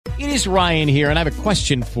It is Ryan here, and I have a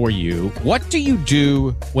question for you. What do you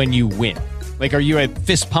do when you win? Like, are you a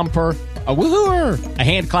fist pumper, a woohooer, a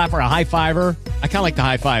hand clapper, a high fiver? I kind of like the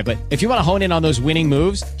high five, but if you want to hone in on those winning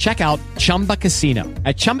moves, check out Chumba Casino.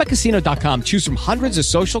 At ChumbaCasino.com, choose from hundreds of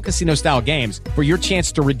social casino-style games for your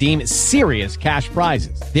chance to redeem serious cash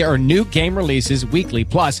prizes. There are new game releases weekly,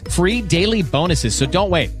 plus free daily bonuses. So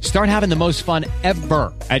don't wait. Start having the most fun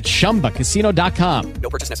ever at ChumbaCasino.com. No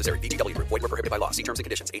purchase necessary. VGW Group. Void where prohibited by law. See terms and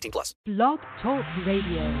conditions. 18 plus. Blog Talk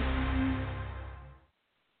Radio.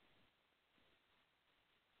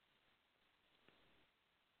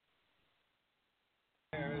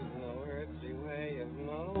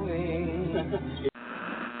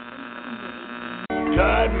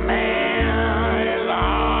 Goodman is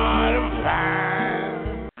out of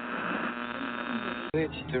time.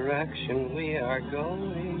 Which direction we are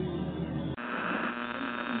going?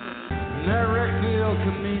 That wrecked the El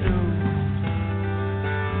Camino.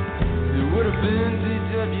 It would have been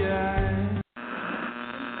DWI.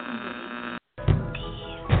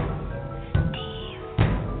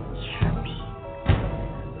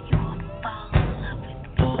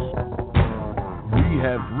 We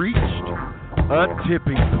have reached a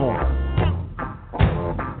tipping point.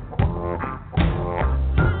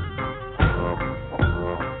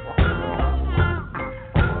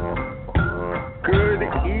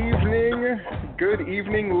 Good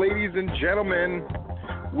evening, ladies and gentlemen.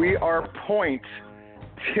 We are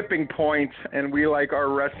tipping point, and we like our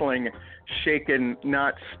wrestling shaken,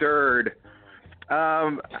 not stirred.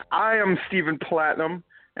 I am Stephen Platinum,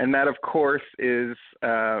 and that, of course, is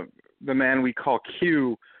the man we call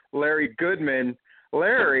Q, Larry Goodman.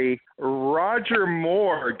 Larry, Roger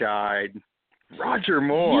Moore died. Roger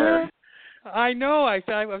Moore. Yeah, I know. I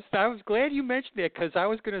was glad you mentioned that, because I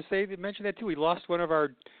was going to mention that too. We lost one of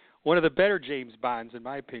the better James Bonds, in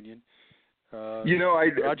my opinion.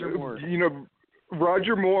 Roger Moore.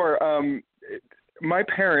 Roger Moore. My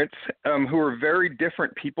parents, who were very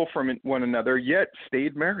different people from one another, yet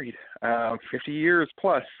stayed married, 50 years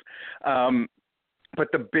plus. But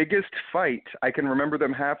the biggest fight I can remember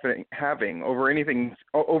them having over anything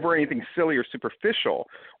silly or superficial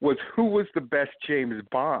was who was the best James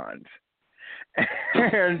Bond.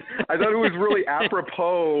 And I thought it was really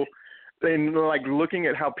apropos in like looking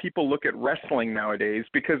at how people look at wrestling nowadays,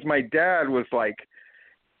 because my dad was like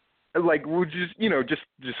would just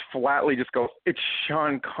flatly just go, it's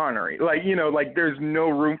Sean Connery. Like there's no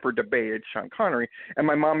room for debate. It's Sean Connery. And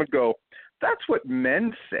my mom would go, that's what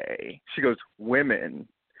men say. She goes, women.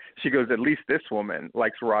 She goes, at least this woman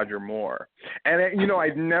likes Roger Moore. And,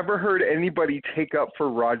 I'd never heard anybody take up for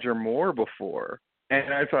Roger Moore before.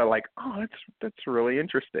 And I thought, like, oh, that's really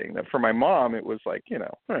interesting. That for my mom, it was like,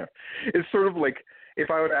 It's sort of like if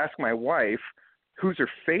I would ask my wife, who's her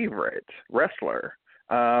favorite wrestler?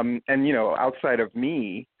 Outside of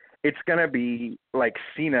me, it's going to be like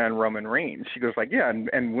Cena and Roman Reigns. She goes like, yeah,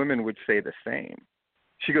 and women would say the same.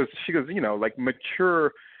 She goes, like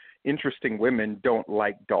mature, interesting women don't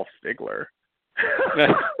like Dolph Ziggler.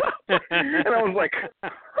 And I was like,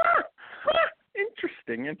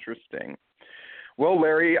 interesting. Well,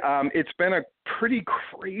 Larry, it's been a pretty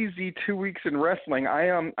crazy 2 weeks in wrestling.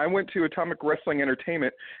 I went to Atomic Wrestling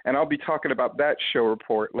Entertainment, and I'll be talking about that show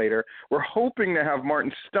report later. We're hoping to have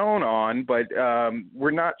Martin Stone on, but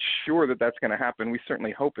we're not sure that that's going to happen. We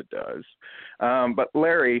certainly hope it does. But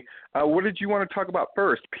Larry, what did you want to talk about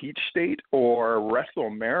first, Peach State or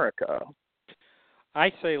WrestleMerica?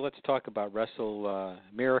 I say let's talk about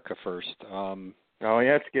WrestleMerica first. Oh,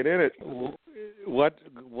 yeah, let's get in it. What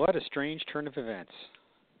a strange turn of events.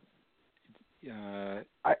 Go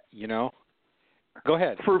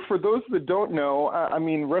ahead. For those that don't know,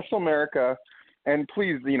 WrestleMerica, and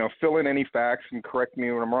please, fill in any facts and correct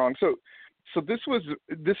me when I'm wrong. So this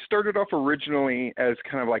started off originally as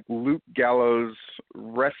kind of like Luke Gallows'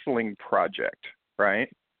 wrestling project, right?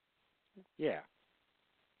 Yeah.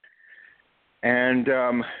 And,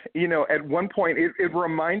 at one point, it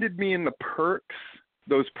reminded me in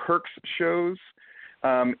those Perks shows,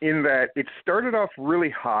 in that it started off really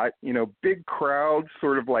hot, big crowds,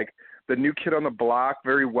 sort of like the new kid on the block,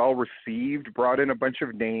 very well received, brought in a bunch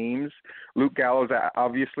of names. Luke Gallows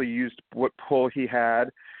obviously used what pull he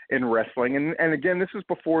had in wrestling. And again, this is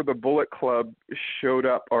before the Bullet Club showed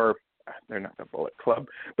up, or they're not the Bullet Club,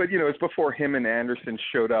 but, it's before him and Anderson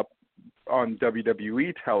showed up on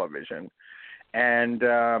WWE television. And,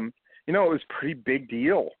 it was a pretty big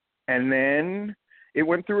deal. And then it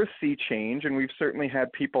went through a sea change, and we've certainly had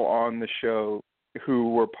people on the show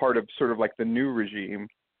who were part of sort of like the new regime.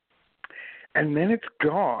 And then it's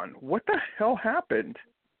gone. What the hell happened?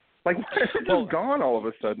 Like, it's just gone all of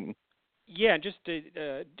a sudden. Yeah, just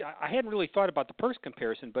I hadn't really thought about the purse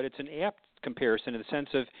comparison, but it's an apt comparison in the sense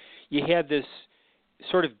of you had this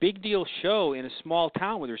sort of big deal show in a small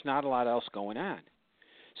town where there's not a lot else going on.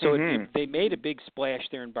 So they made a big splash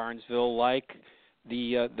there in Barnesville, like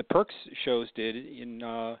the Perks shows did in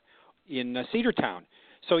Cedartown.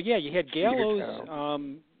 So yeah, you had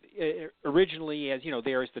Gallows originally as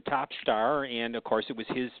there as the top star, and of course it was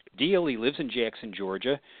his deal. He lives in Jackson,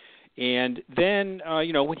 Georgia, and then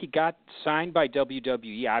when he got signed by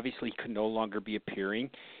WWE, obviously he could no longer be appearing,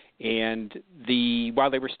 and while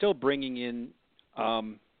they were still bringing in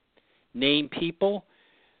name people,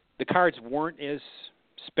 the cards weren't as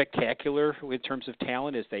spectacular in terms of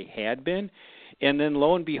talent as they had been. And then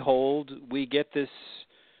lo and behold, we get this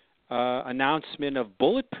announcement of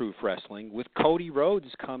Bulletproof Wrestling with Cody Rhodes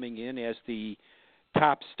coming in as the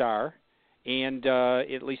top star, and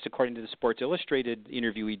at least according to the Sports Illustrated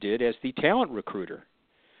interview he did, as the talent recruiter.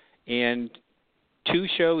 And 2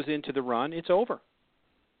 shows into the run, it's over.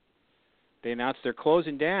 They announced they're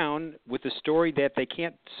closing down with the story that they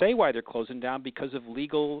can't say why they're closing down because of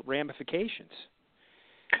legal ramifications.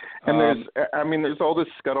 And there's all this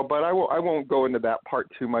scuttlebutt. I won't go into that part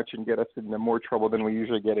too much and get us into more trouble than we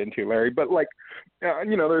usually get into, Larry. But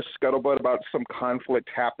there's scuttlebutt about some conflict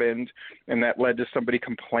happened, and that led to somebody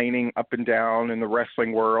complaining up and down in the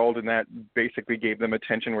wrestling world, and that basically gave them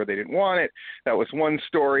attention where they didn't want it. That was one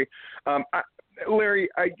story. Larry,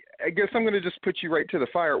 I guess I'm going to just put you right to the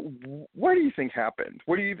fire. What do you think happened?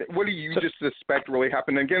 What do you just suspect really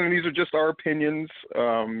happened? And again, these are just our opinions,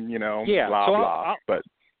 Yeah, blah, so blah. But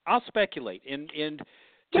I'll speculate. And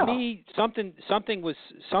to me, something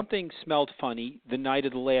smelled funny the night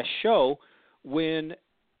of the last show when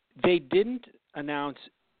they didn't announce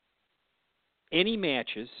any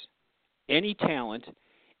matches, any talent,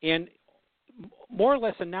 and more or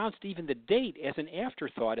less announced even the date as an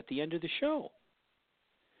afterthought at the end of the show,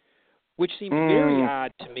 which seemed very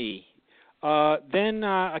odd to me. Then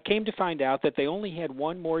I came to find out that they only had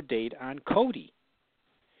one more date on Cody.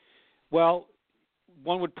 Well,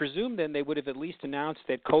 one would presume then they would have at least announced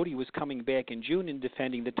that Cody was coming back in June and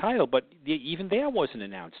defending the title, but even that wasn't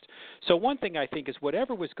announced. So one thing I think is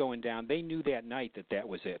whatever was going down, they knew that night that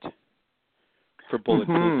was it for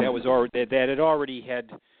Bulletproof. That was already, that it already had.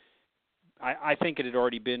 I think it had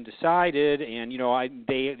already been decided, and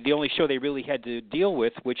the only show they really had to deal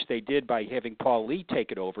with, which they did by having Paul Lee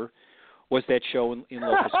take it over, was that show in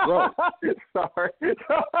Locust Grove. Sorry.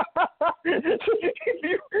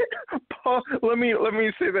 Paul, let me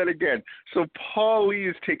say that again. So Paul Lee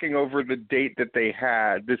is taking over the date that they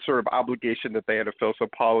had, this sort of obligation that they had to fill. So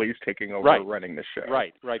Paul Lee's taking over running the show.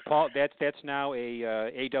 Right. Paul, that's now a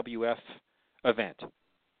AWF event.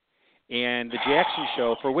 And the Jackson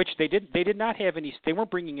show, for which they did not have any, they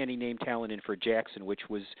weren't bringing any name talent in for Jackson, which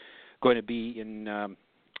was going to be in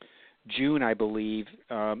June, I believe,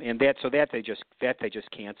 and that they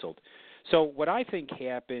just canceled. So what I think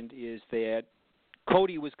happened is that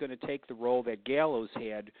Cody was going to take the role that Gallows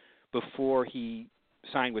had before he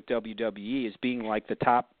signed with WWE as being like the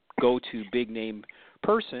top go-to big name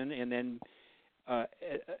person, and then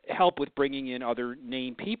help with bringing in other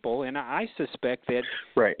name people. And I suspect that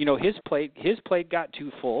his plate got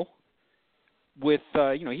too full. With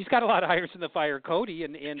he's got a lot of irons in the fire, Cody,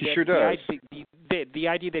 and he sure does. The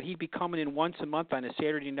idea that he'd be coming in once a month on a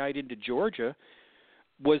Saturday night into Georgia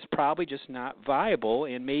was probably just not viable,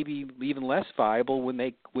 and maybe even less viable when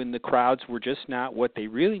the crowds were just not what they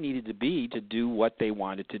really needed to be to do what they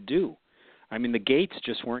wanted to do. I mean, the gates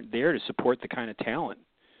just weren't there to support the kind of talent.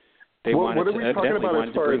 What are we talking about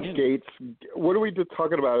as far as gates? What are we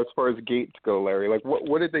talking about as far as gates go, Larry? Like,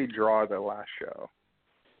 what did they draw the last show?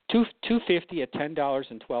 $250 at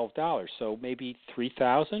 $10 and $12, so maybe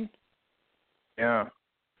 $3,000.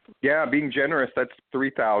 Yeah, being generous, that's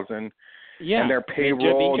 $3,000. Yeah, and their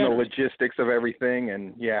payroll and the logistics of everything,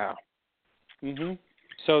 and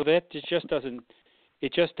So that just doesn't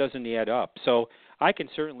add up. So I can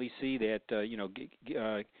certainly see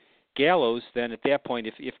that Gallows, then at that point,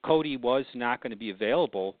 if Cody was not going to be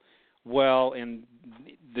available, well, and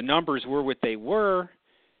the numbers were what they were,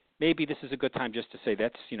 maybe this is a good time just to say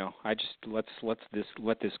that's let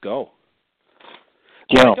this go.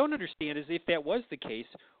 What I don't understand is if that was the case,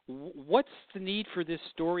 what's the need for this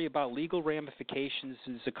story about legal ramifications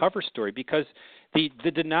as a cover story? Because the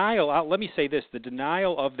denial, let me say this, the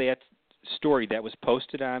denial of that story that was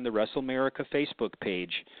posted on the WrestleMerica Facebook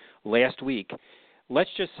page last week, let's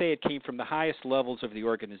just say it came from the highest levels of the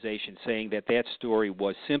organization, saying that story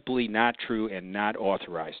was simply not true and not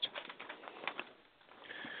authorized.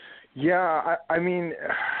 Yeah, I mean,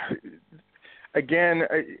 again,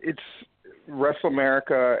 it's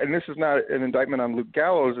WrestleMerica, and this is not an indictment on Luke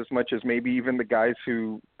Gallows as much as maybe even the guys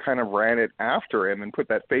who kind of ran it after him and put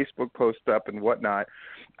that Facebook post up and whatnot.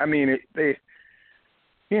 I mean, they'd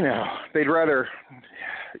rather,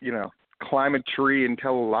 climb a tree and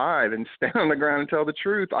tell a lie than stand on the ground and tell the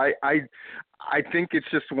truth. I think it's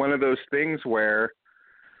just one of those things where,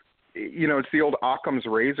 it's the old Occam's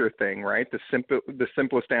razor thing, right? The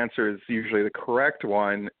simplest answer is usually the correct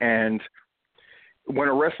one. And when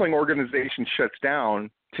a wrestling organization shuts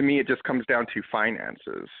down, to me, it just comes down to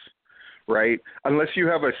finances, right? Unless you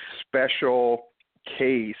have a special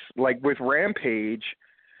case, like with Rampage,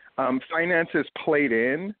 finances played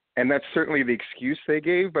in, and that's certainly the excuse they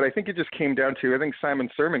gave. But I think it just came down to, I think Simon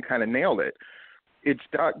Sermon kind of nailed it. It's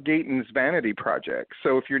Doc Gayton's vanity project.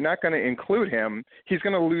 So if you're not going to include him, he's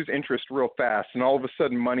going to lose interest real fast, and all of a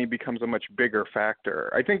sudden money becomes a much bigger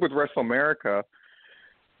factor. I think with WrestleMerica,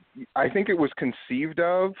 I think it was conceived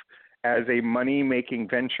of as a money-making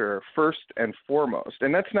venture first and foremost.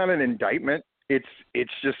 And that's not an indictment. It's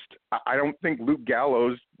just, I don't think Luke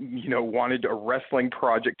Gallows, wanted a wrestling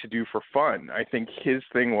project to do for fun. I think his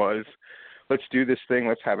thing was, let's do this thing,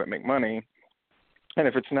 let's have it make money. And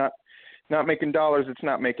if it's not making dollars, it's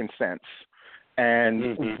not making sense.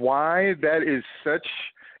 And why that is such,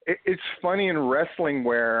 it's funny in wrestling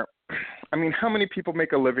where, how many people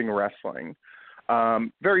make a living wrestling?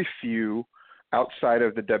 Very few outside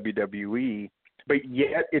of the WWE, but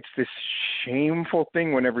yet it's this shameful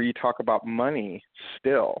thing whenever you talk about money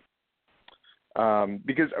still.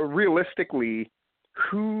 Because realistically,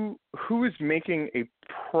 who is making a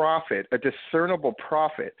profit, a discernible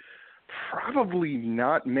profit? Probably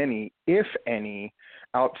not many, if any,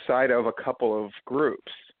 outside of a couple of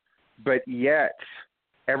groups. But yet,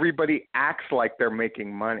 everybody acts like they're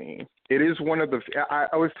making money. It is one of the –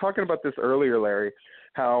 I was talking about this earlier, Larry,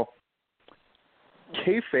 how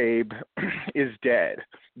kayfabe is dead.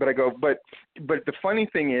 But I go, but the funny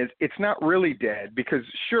thing is it's not really dead because,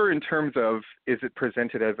 sure, in terms of is it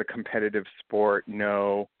presented as a competitive sport?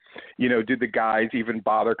 No. Do the guys even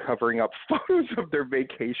bother covering up photos of their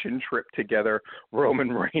vacation trip together,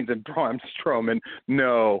 Roman Reigns and Braun Strowman?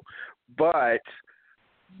 No. But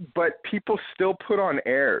people still put on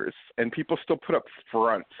airs, and people still put up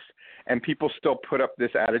fronts, and people still put up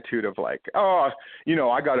this attitude of like, I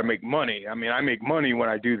got to make money. I make money when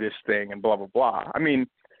I do this thing and blah, blah, blah.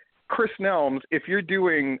 Chris Nelms, if you're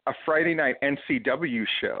doing a Friday night NCW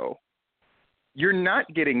show, you're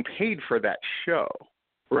not getting paid for that show.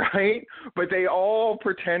 Right? But they all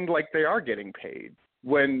pretend like they are getting paid.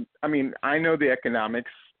 When, I know the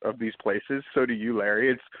economics of these places. So do you,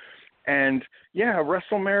 Larry.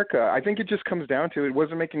 WrestleMerica, I think it just comes down to it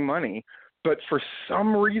wasn't making money. But for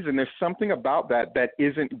some reason, there's something about that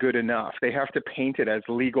isn't good enough. They have to paint it as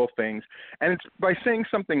legal things. And it's by saying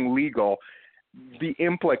something legal, the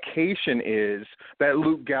implication is that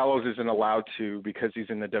Luke Gallows isn't allowed to because he's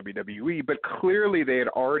in the WWE. But clearly they had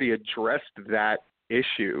already addressed that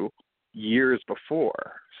issue years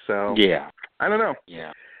before. So yeah, I don't know.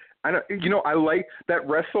 Yeah, I like that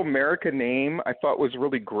WrestleMerica name. I thought was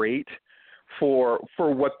really great for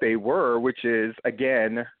what they were, which is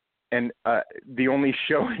again, and the only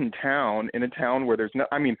show in a town where there's no.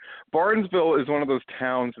 Barnesville is one of those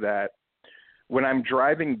towns that when I'm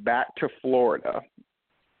driving back to Florida,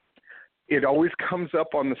 it always comes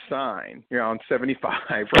up on the sign, on 75,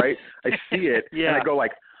 right? I see it, yeah.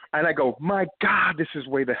 And I go, my God, this is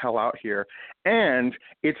way the hell out here. And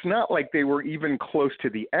it's not like they were even close to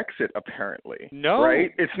the exit, apparently. No.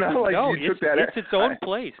 Right? It's not like you took that. It's its own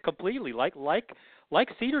place completely, like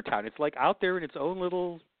Cedartown. It's like out there in its own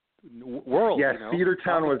little world. Yeah,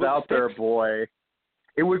 Cedartown was out there, boy.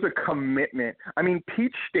 It was a commitment.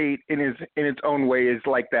 Peach State in its own way is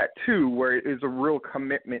like that, too, where it is a real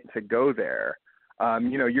commitment to go there.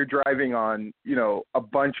 You're driving on, a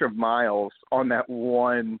bunch of miles on that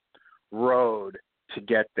one road to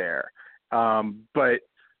get there. But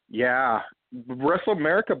yeah,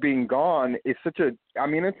 WrestleMerica being gone is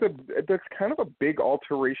that's kind of a big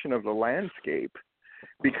alteration of the landscape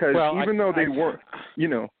because even though they weren't,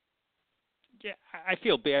 Yeah, I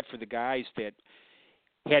feel bad for the guys that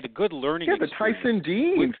had a good learning experience. Yeah, the Tyson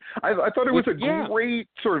Dean. I thought it was a great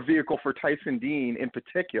sort of vehicle for Tyson Dean in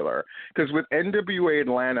particular, because with NWA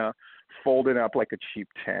Atlanta folding up like a cheap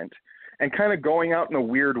tent and kind of going out in a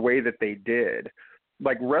weird way that they did,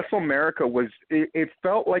 like WrestleMerica it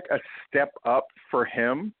felt like a step up for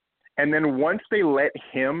him. And then once they let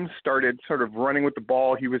him started sort of running with the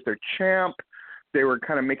ball, he was their champ. They were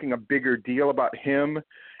kind of making a bigger deal about him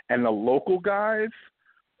and the local guys.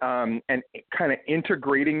 and kind of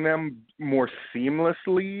integrating them more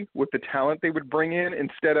seamlessly with the talent they would bring in,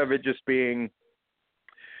 instead of it just being,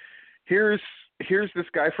 here's this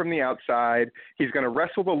guy from the outside. He's going to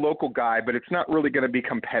wrestle the local guy, but it's not really going to be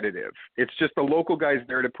competitive. It's just the local guy's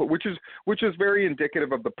there to put, which is very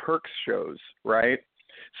indicative of the Perks shows, right?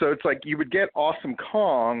 So it's like you would get Awesome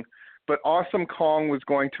Kong, but Awesome Kong was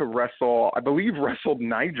going to wrestled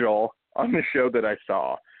Nigel on the show that I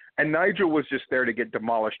saw. And Nigel was just there to get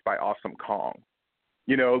demolished by Awesome Kong.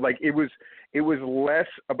 You know, like it was less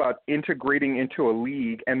about integrating into a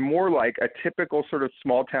league and more like a typical sort of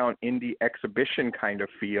small town indie exhibition kind of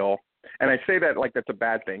feel. And I say that like that's a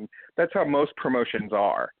bad thing. That's how most promotions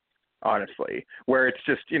are, honestly, where it's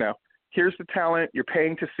just, you know, here's the talent, you're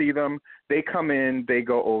paying to see them, they come in, they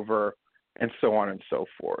go over, and so on and so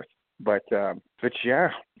forth. But yeah,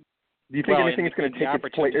 do you think anything is going to take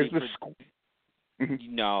its place? Is the school?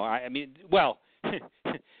 No, I mean, well,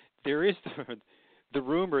 there is the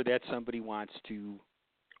rumor that somebody wants to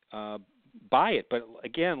buy it, but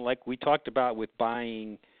again, like we talked about with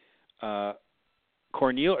buying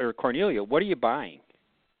Cornelia, what are you buying?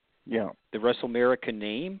 Yeah, the WrestleMerica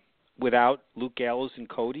name without Luke Gallows and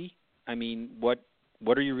Cody. I mean, what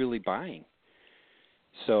are you really buying?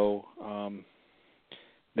 So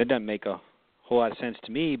that doesn't make a whole lot of sense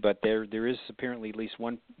to me, but there is apparently at least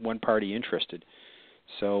one party interested.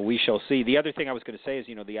 So we shall see. The other thing I was going to say is,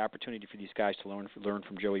 you know, the opportunity for these guys to learn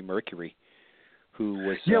from Joey Mercury, who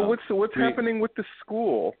was what's happening with the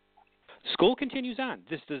school? School continues on.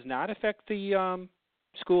 This does not affect the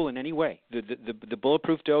school in any way. The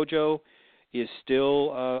Bulletproof Dojo is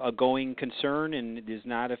still a going concern and is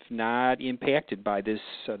not impacted by this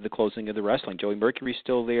the closing of the wrestling. Joey Mercury's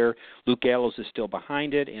still there. Luke Gallows is still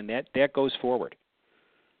behind it, and that goes forward.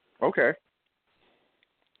 Okay.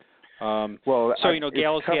 So you know,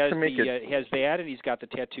 Gallows has that, and he's got the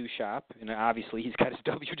tattoo shop, and obviously he's got his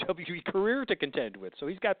WWE career to contend with. So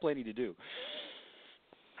he's got plenty to do.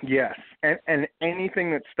 Yes, and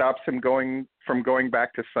anything that stops him going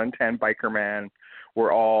back to Suntan Biker Man,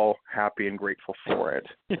 we're all happy and grateful for it.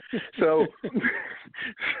 So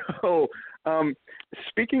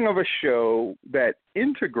speaking of a show that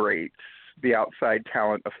integrates the outside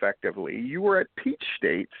talent effectively, you were at Peach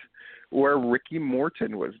State, where Ricky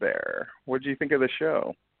Morton was there. What did you think of the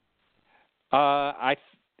show?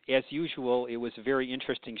 As usual, it was a very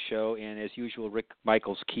interesting show, and as usual, Rick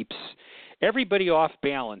Michaels keeps everybody off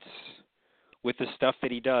balance with the stuff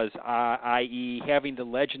that he does, i.e. having the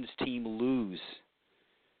Legends team lose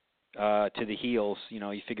to the heels. You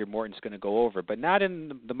know, you figure Morton's going to go over, but not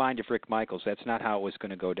in the mind of Rick Michaels. That's not how it was going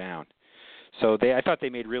to go down. So I thought they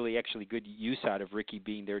made really actually good use out of Ricky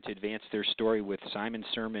being there to advance their story with Simon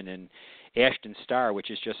Sermon and Ashton Starr, which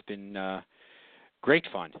has just been great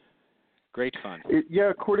fun. Great fun. Yeah,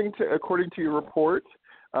 according to your report,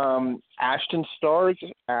 Ashton Starr's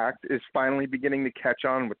act is finally beginning to catch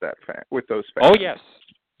on with with those fans. Oh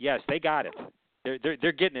yes, they got it.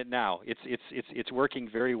 They're getting it now. It's working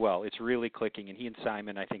very well. It's really clicking, and he and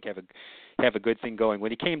Simon, I think, have a good thing going.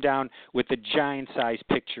 When he came down with the giant-sized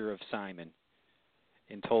picture of Simon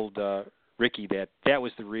and told Ricky that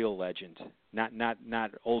was the real legend,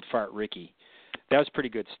 not old fart Ricky, that was pretty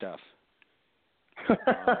good stuff.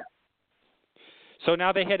 So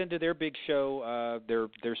now they head into their big show,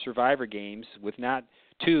 their Survivor Games, with not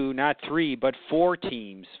 2, not 3, but 4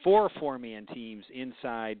 teams, 4 four-man teams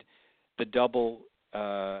inside the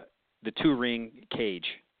the 2-ring cage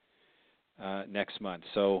next month.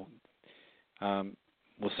 So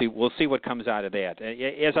we'll see what comes out of that.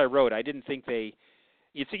 As I wrote, I didn't think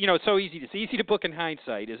it's so easy. It's easy to book in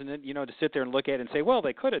hindsight, isn't it? You know, to sit there and look at it and say, well,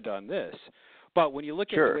 they could have done this. But when you look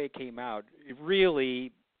at the way it came out,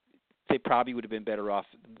 they probably would have been better off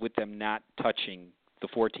with them not touching, the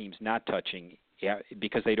 4 teams not touching,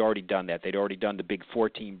 because they'd already done that. They'd already done the big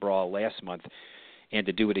 4-team brawl last month, and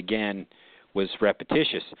to do it again was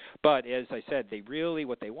repetitious. But as I said,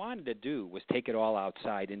 what they wanted to do was take it all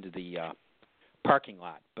outside into the parking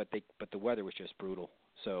lot. But the weather was just brutal.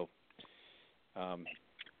 So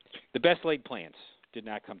the best laid plans did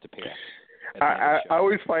not come to pass. I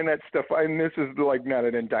always find that stuff, and this is like not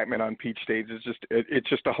an indictment on Peach Stage. It's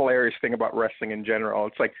just a hilarious thing about wrestling in general.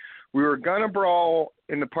 It's like we were gonna brawl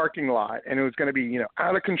in the parking lot, and it was gonna be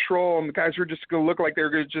out of control, and the guys were just gonna look like they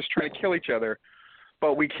were just trying to kill each other.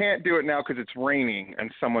 But we can't do it now because it's raining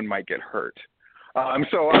and someone might get hurt.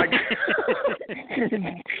 So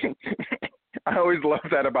I always love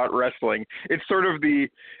that about wrestling. It's sort of the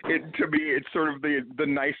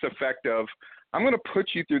nice effect of, I'm going to put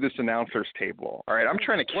you through this announcer's table. All right, I'm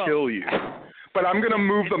trying to kill you, But I'm gonna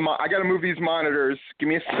move I gotta move these monitors. Give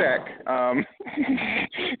me a sec.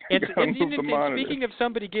 And speaking of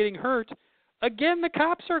somebody getting hurt, again the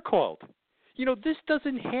cops are called. This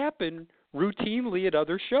doesn't happen routinely at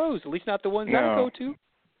other shows, at least not the ones I go to.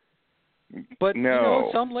 But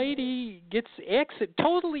some lady gets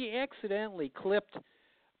totally accidentally clipped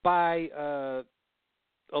by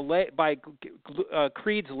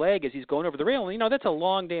Creed's leg as he's going over the rail. And, that's a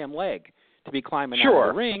long damn leg to be climbing out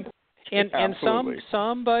of the ring. And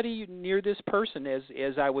somebody near this person,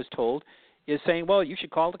 as I was told, is saying, well, you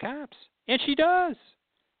should call the cops. And she does.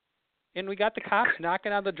 And we got the cops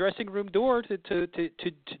knocking on the dressing room door to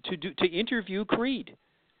interview Creed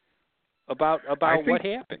about what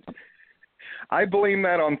happened. I blame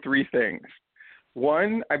that on three things.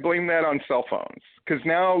 One, I blame that on cell phones, because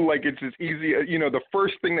now it's as easy. The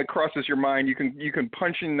first thing that crosses your mind, you can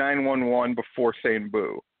punch in 911 before saying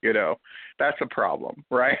boo. That's a problem,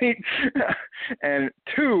 right? And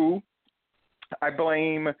two, I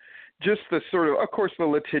blame just the of course, the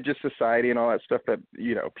litigious society and all that stuff that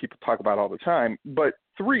people talk about all the time. But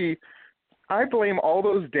three, I blame all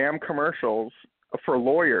those damn commercials for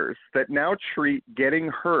lawyers that now treat getting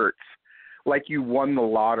hurt like you won the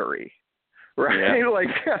lottery. Right?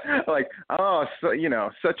 Yeah.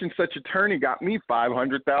 Such and such attorney got me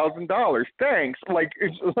 $500,000. Thanks.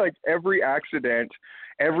 It's like every accident,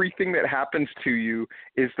 everything that happens to you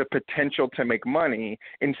is the potential to make money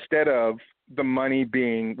instead of the money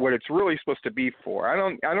being what it's really supposed to be for. I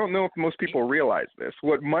don't know if most people realize this.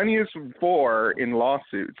 What money is for in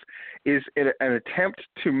lawsuits is an attempt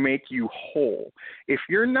to make you whole. If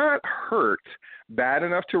you're not hurt bad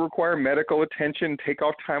enough to require medical attention, take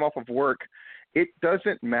off time off of work, it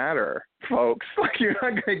doesn't matter, folks. You're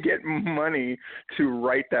not going to get money to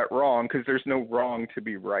right that wrong because there's no wrong to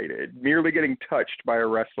be righted. Merely getting touched by a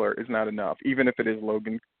wrestler is not enough, even if it is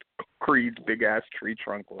Logan Creed's big-ass tree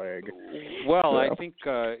trunk leg. Well, I think,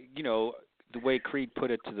 the way Creed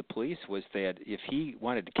put it to the police was that if he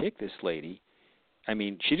wanted to kick this lady,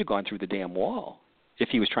 she'd have gone through the damn wall if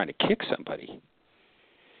he was trying to kick somebody.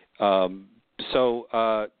 The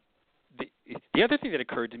other thing that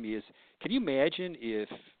occurred to me is, can you imagine if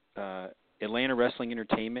Atlanta Wrestling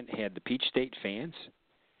Entertainment had the Peach State fans?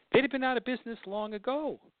 They'd have been out of business long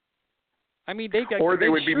ago. They would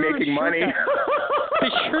be making money. They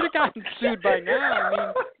should have gotten sued by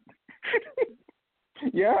now.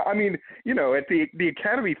 Yeah, at the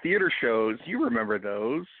Academy Theater shows, you remember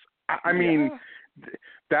those.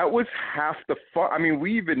 That was half the fun.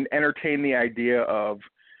 We even entertained the idea of,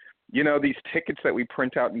 these tickets that we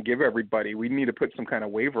print out and give everybody, we need to put some kind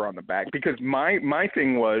of waiver on the back. Because my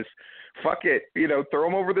thing was, fuck it, throw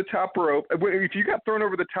them over the top rope. If you got thrown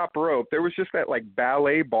over the top rope, there was just that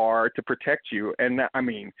ballet bar to protect you. And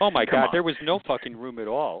oh my God, there was no fucking room at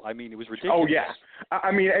all. It was ridiculous. Oh yeah.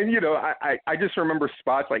 I just remember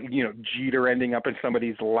spots like, Jeter ending up in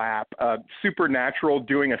somebody's lap, Supernatural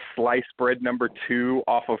doing a sliced bread #2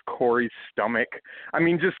 off of Corey's stomach.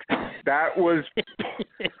 That was,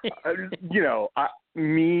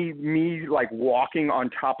 me walking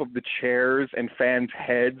on top of the chairs and fans'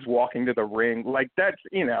 heads walking to the ring. That's,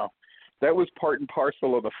 that was part and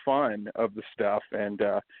parcel of the fun of the stuff. And,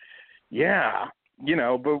 but yeah,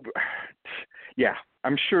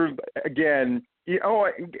 I'm sure, again,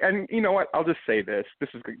 and you know what? I'll just say this. This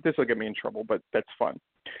will get me in trouble, but that's fun.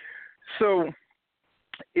 So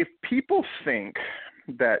if people think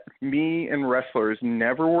that me and wrestlers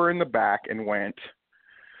never were in the back and went,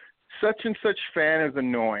 such and such fan is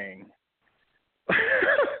annoying,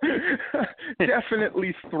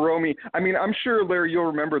 definitely throw me. I'm sure, Larry, you'll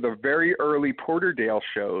remember the very early Porterdale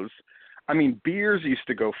shows. Beers used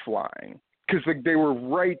to go flying because they were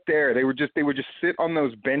right there. They would just sit on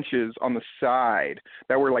those benches on the side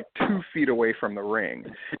that were 2 feet away from the ring.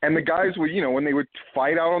 And the guys would, when they would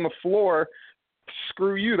fight out on the floor,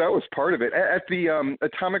 screw you, that was part of it. At the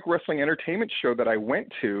Atomic Wrestling Entertainment show that I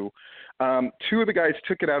went to, 2 of the guys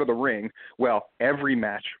took it out of the ring. Well, every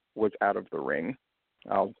match was out of the ring.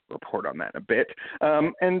 I'll report on that in a bit.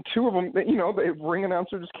 And 2 of them, the ring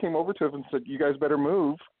announcer just came over to us and said, you guys better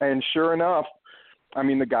move. And sure enough,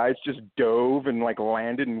 the guys just dove and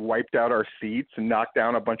landed and wiped out our seats and knocked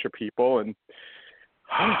down a bunch of people. And,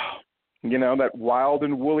 that wild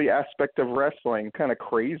and woolly aspect of wrestling, kind of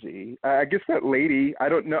crazy. I guess that lady, I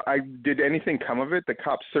don't know, did anything come of it? The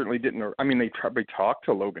cops certainly didn't. They probably talked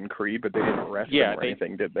to Logan Creed, but they didn't arrest him or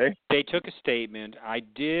anything, did they? They took a statement. I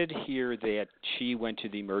did hear that she went to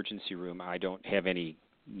the emergency room. I don't have any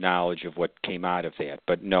knowledge of what came out of that,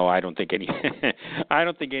 but no, I don't think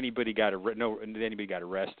anybody got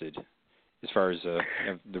arrested as far as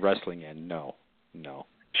the wrestling end. No.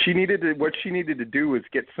 What she needed to do was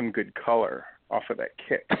get some good color off of that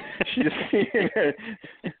kick. She just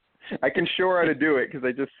I can show her how to do it because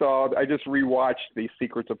I just rewatched the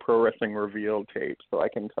Secrets of Pro Wrestling Revealed tape, so I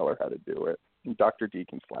can tell her how to do it. And Dr. D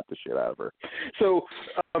can slap the shit out of her. So,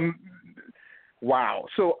 wow.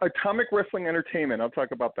 So Atomic Wrestling Entertainment, I'll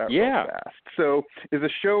talk about that real fast. So is a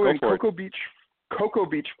show in Cocoa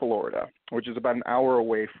Beach, Florida, which is about an hour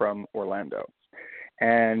away from Orlando.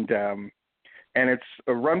 And it's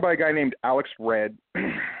run by a guy named Alex Red.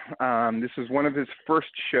 This is one of his first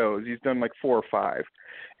shows. He's done like 4 or 5.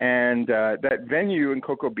 And that venue in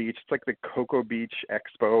Cocoa Beach, it's like the Cocoa Beach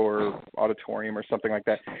Expo or Auditorium or something like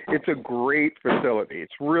that. It's a great facility.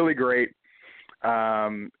 It's really great.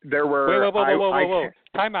 There were... Whoa.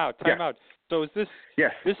 Time out. So is this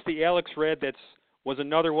Yes. this the Alex Red was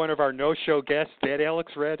another one of our no-show guests, that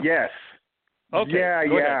Alex Red? Yes. Okay.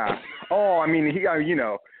 Yeah. Oh, I mean,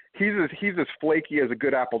 he's as flaky as a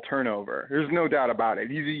good apple turnover. There's no doubt about it.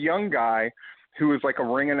 He's a young guy who was like a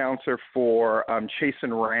ring announcer for Chase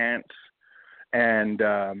and Rant, and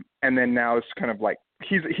then now it's kind of like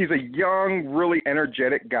he's a young, really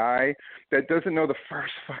energetic guy that doesn't know the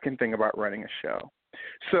first fucking thing about running a show.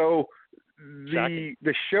 So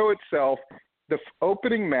the show itself, the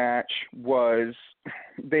opening match was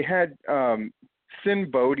they had Sin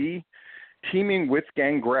Bodhi teaming with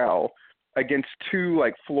Gangrel against 2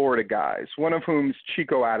 like Florida guys, one of whom's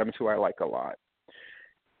Chico Adams, who I like a lot.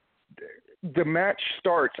 The match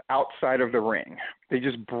starts outside of the ring. They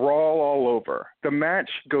just brawl all over. The match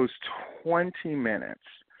goes 20 minutes,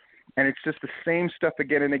 and it's just the same stuff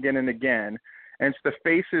again and again and again. And it's the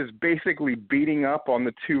faces basically beating up on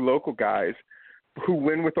the 2 local guys who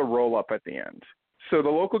win with a roll-up at the end. So the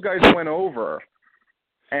local guys went over,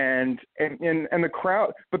 and the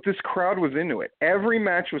crowd, but this crowd was into it. Every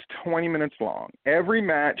match was 20 minutes long. Every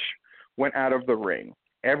match went out of the ring.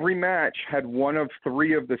 Every match had one of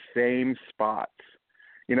 3 of the same spots.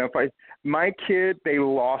 My kid, they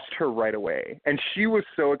lost her right away. And she was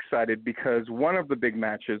so excited because one of the big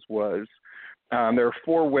matches was, there were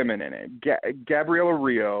 4 women in it. Gabriella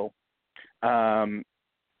Rio, a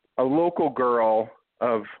local girl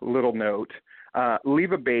of little note,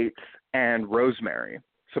 Leva Bates, and Rosemary.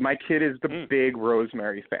 So my kid is the big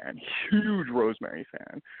Rosemary fan, huge Rosemary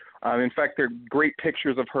fan. In fact, there are great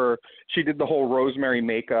pictures of her. She did the whole Rosemary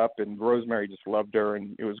makeup, and Rosemary just loved her,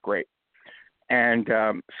 and it was great. And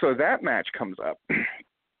so that match comes up.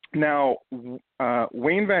 Now,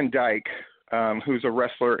 Wayne Van Dyke, who's a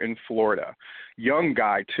wrestler in Florida, young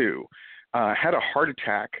guy too, had a heart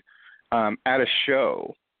attack at a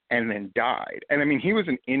show and then died. And I mean, he was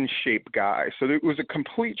an in-shape guy, so it was a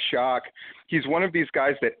complete shock. He's one of these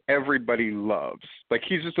guys that everybody loves. Like,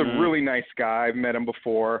 he's just a really nice guy. I've met him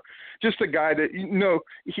before. Just a guy that,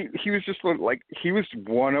 he was just like, he was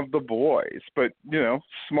one of the boys, but,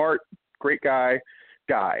 smart, great guy,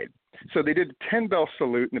 died. So they did a 10-bell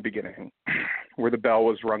salute in the beginning where the bell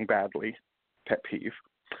was rung badly, pet peeve.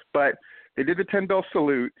 But they did a 10-bell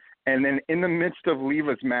salute. And then in the midst of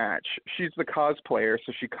Leva's match, she's the cosplayer,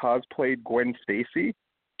 so she cosplayed Gwen Stacy,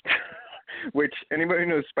 which anybody who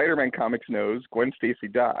knows Spider-Man comics knows Gwen Stacy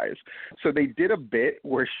dies. So they did a bit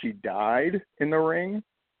where she died in the ring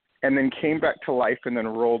and then came back to life and then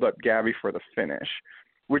rolled up Gabby for the finish,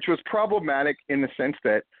 which was problematic in the sense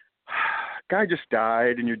that guy just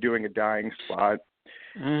died and you're doing a dying spot.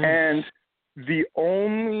 And the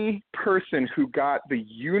only person who got the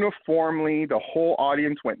whole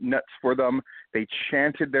audience went nuts for them, they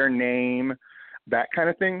chanted their name, that kind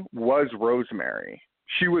of thing, was Rosemary.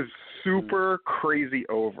 She was super crazy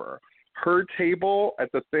over. Her table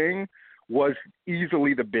at the thing was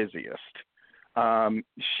easily the busiest.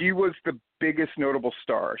 She was the biggest notable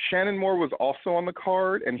star. Shannon Moore was also on the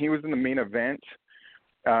card, and he was in the main event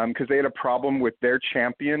because they had a problem with their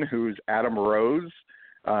champion, who's Adam Rose,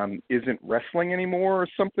 isn't wrestling anymore or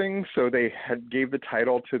something, so they gave the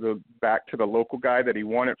title back to the local guy that he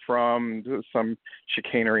won it from, some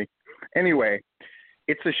chicanery. Anyway,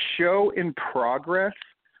 it's a show in progress,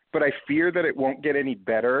 but I fear that it won't get any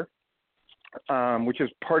better, which is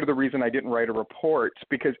part of the reason I didn't write a report,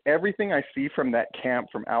 because everything I see from that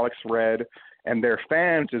camp, from Alex Red and their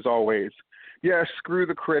fans, is always, yeah, screw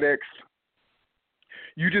the critics.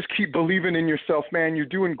 You just keep believing in yourself, man. You're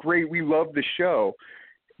doing great. We love the show.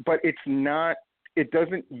 But it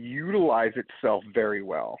doesn't utilize itself very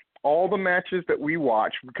well. All the matches that we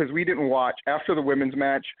watch, because we didn't watch after the women's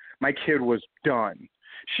match, my kid was done.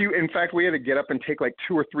 In fact, we had to get up and take like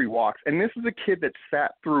 2 or 3 walks. And this is a kid that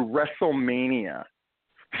sat through WrestleMania,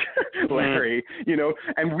 Larry,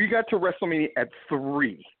 and we got to WrestleMania at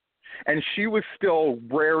 3. And she was still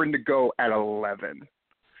raring to go at 11.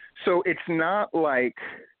 So it's not like,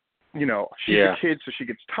 she's a kid, so she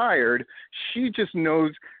gets tired. She just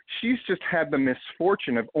knows she's just had the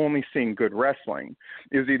misfortune of only seeing good wrestling.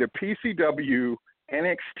 It was either PCW,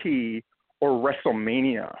 NXT, or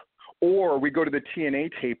WrestleMania. Or we go to the TNA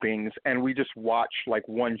tapings and we just watch like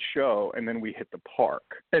one show and then we hit the park.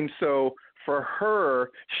 And so for her,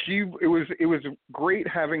 it was great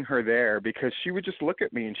having her there because she would just look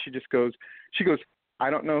at me and she goes, I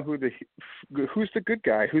don't know who's the good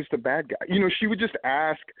guy, who's the bad guy. She would just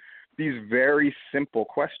ask these very simple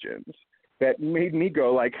questions that made me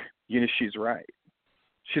go like, she's right.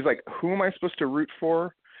 She's like, who am I supposed to root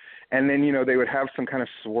for? And then, they would have some kind of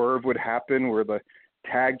swerve would happen where the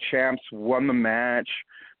tag champs won the match,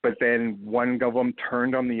 but then one of them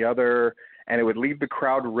turned on the other, and it would leave the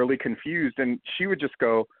crowd really confused. And she would just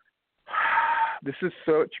go, this is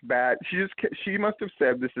such bad. She must have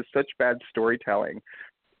said this is such bad storytelling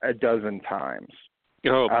a dozen times.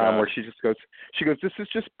 Where she goes, this is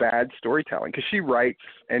just bad storytelling, because she writes,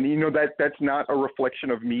 and that's not a reflection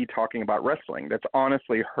of me talking about wrestling. That's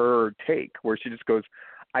honestly her take, where she just goes,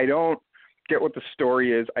 I don't get what the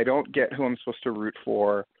story is. I don't get who I'm supposed to root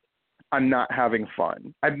for. I'm not having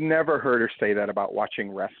fun. I've never heard her say that about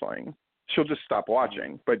watching wrestling. She'll just stop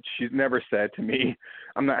watching, but she's never said to me,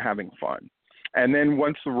 I'm not having fun. And then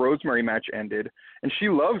once the Rosemary match ended, and she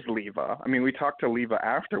loves Leva. I mean, we talked to Leva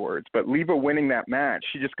afterwards, but Leva winning that match,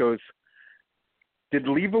 she just goes, did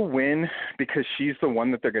Leva win because she's the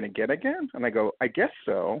one that they're going to get again? And I go, I guess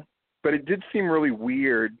so. But it did seem really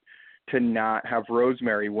weird to not have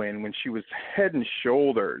Rosemary win when she was head and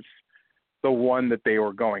shoulders the one that they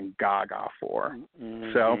were going gaga for.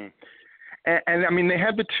 Mm-hmm. So, and I mean, they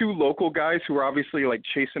had the two local guys who were obviously like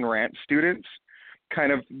Chase and Rant students,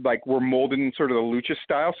 kind of like were molded in sort of the lucha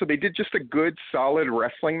style. So they did just a good, solid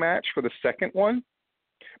wrestling match for the second one,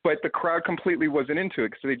 but the crowd completely wasn't into it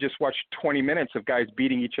because they just watched 20 minutes of guys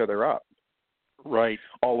beating each other up. Right.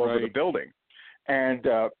 All over the building. And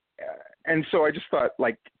so I just thought,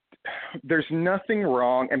 like, there's nothing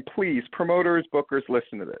wrong, and please, promoters, bookers,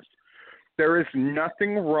 listen to this. There is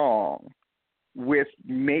nothing wrong with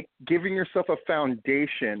giving yourself a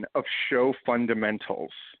foundation of show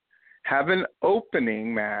fundamentals. Have an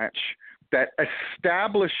opening match that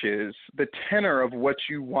establishes the tenor of what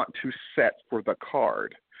you want to set for the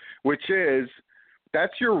card, which is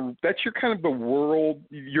that's your kind of the world,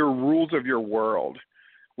 your rules of your world.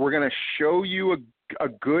 We're going to show you a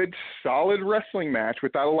good, solid wrestling match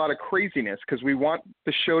without a lot of craziness because we want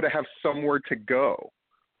the show to have somewhere to go,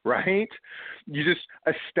 right? You just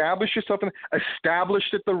establish yourself and establish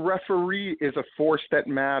that the referee is a force that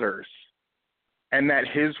matters and that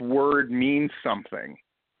his word means something.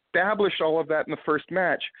 Establish all of that in the first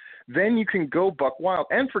match. Then you can go buck wild.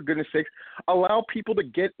 And for goodness sakes, allow people to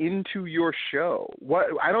get into your show.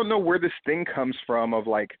 I don't know where this thing comes from of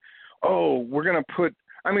like, oh, you're going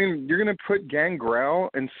to put Gangrel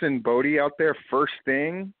and Sin Bodhi out there first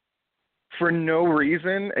thing for no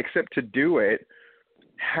reason except to do it.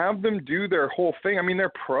 Have them do their whole thing. I mean,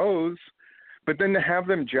 they're pros, but then to have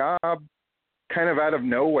them job kind of out of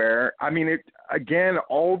nowhere. I mean, again,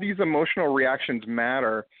 all these emotional reactions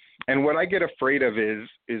matter. And what I get afraid of is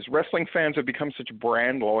wrestling fans have become such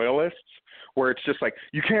brand loyalists where it's just like,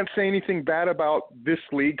 you can't say anything bad about this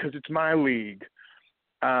league because it's my league.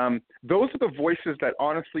 Those are the voices that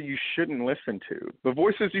honestly you shouldn't listen to. The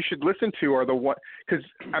voices you should listen to are the one, because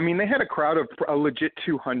I mean they had a crowd of a legit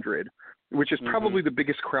 200, which is probably the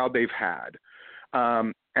biggest crowd they've had,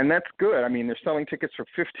 and that's good. I mean they're selling tickets for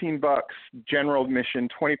 $15, general admission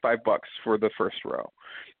 $25 for the first row,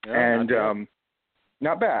 and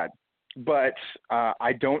not bad. But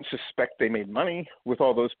I don't suspect they made money with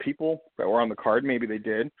all those people that were on the card. Maybe they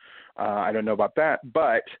did. I don't know about that,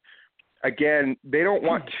 but. Again, they don't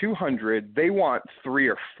want 200. They want 3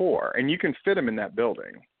 or 4, and you can fit them in that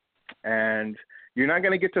building. And you're not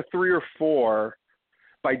going to get to 3 or 4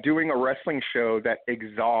 by doing a wrestling show that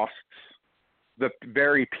exhausts the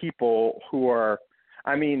very people who are –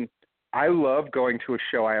 I mean, I love going to a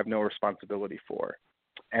show I have no responsibility for.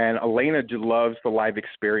 And Elena loves the live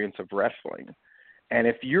experience of wrestling. And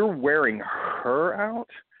if you're wearing her out,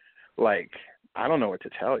 like, I don't know what to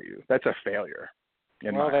tell you. That's a failure.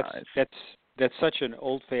 That's such an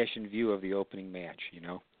old-fashioned view of the opening match, you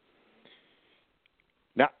know.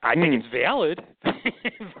 Now, I think it's valid,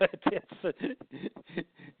 but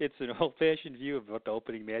it's an old-fashioned view of what the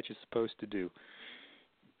opening match is supposed to do.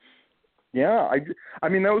 Yeah, I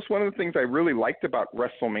mean that was one of the things I really liked about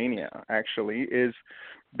WrestleMania. Actually, is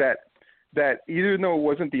that even though it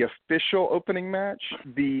wasn't the official opening match,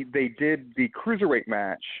 they did the cruiserweight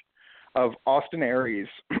match. of Austin Aries,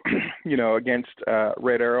 against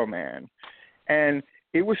Red Arrow Man. And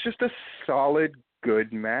it was just a solid,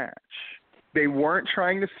 good match. They weren't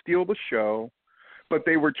trying to steal the show, but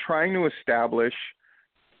they were trying to establish,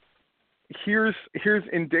 here's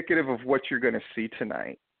indicative of what you're going to see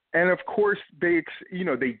tonight. And of course, they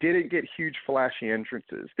didn't get huge flashy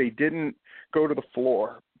entrances. They didn't go to the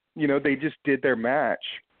floor. They just did their match.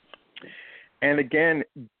 And again,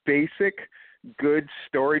 basic, good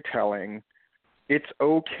storytelling. It's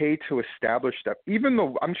okay to establish stuff. Even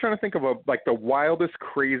though I'm trying to think of the wildest,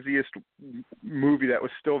 craziest movie that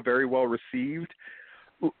was still very well received,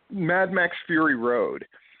 Mad Max Fury Road.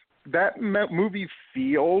 That movie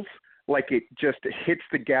feels like it just hits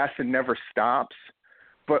the gas and never stops.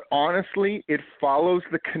 But honestly, it follows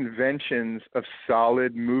the conventions of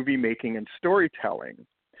solid movie making and storytelling.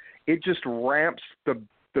 It just ramps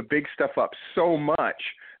the big stuff up so much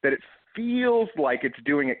that it feels like it's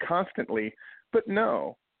doing it constantly. But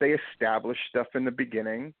no, they establish stuff in the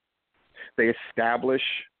beginning. They establish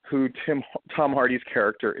who Tom Hardy's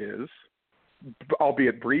character is,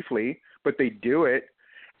 albeit briefly, but they do it.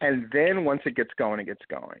 And then once it gets going, it gets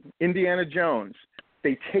going. Indiana Jones,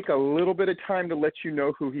 they take a little bit of time to let you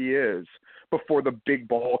know who he is before the big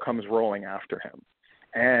ball comes rolling after him.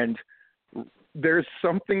 And there's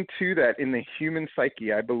something to that in the human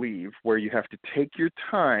psyche, I believe, where you have to take your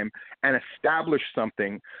time and establish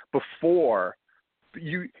something before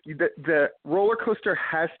the roller coaster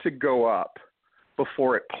has to go up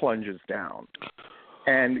before it plunges down.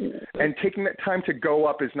 And taking that time to go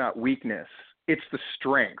up is not weakness. It's the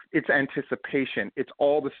strength. It's anticipation. It's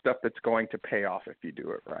all the stuff that's going to pay off if you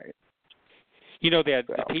do it right.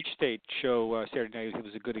 The Peach State show Saturday night, it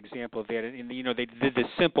was a good example of that. And they did this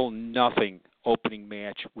simple nothing opening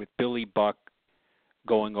match with Billy Buck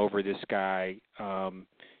going over this guy, and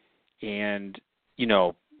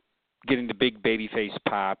getting the big babyface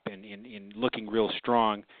pop and looking real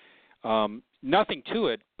strong. Nothing to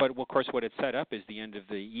it, but of course what it set up is the end of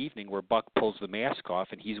the evening where Buck pulls the mask off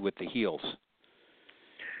and he's with the heels.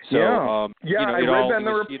 So, I read that in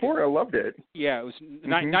the report. I loved it. Yeah, it was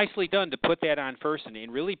nicely done to put that on first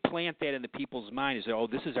and really plant that in the people's mind. Is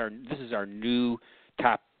this is our new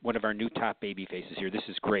top, one of our new top baby faces here. This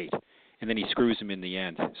is great, and then he screws him in the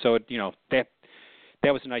end. So that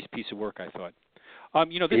was a nice piece of work, I thought.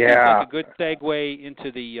 This is like a good segue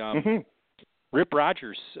into the Rip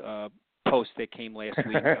Rogers post that came last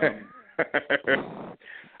week.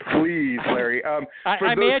 Please, Larry.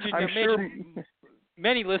 I imagine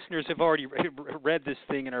many listeners have already read this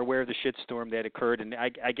thing and are aware of the shitstorm that occurred, and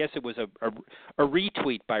I guess it was a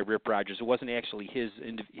retweet by Rip Rogers. It wasn't actually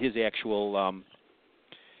his actual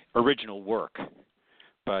original work.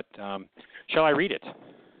 But shall I read it?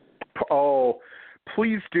 Oh,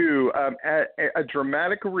 please do. A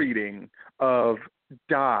dramatic reading of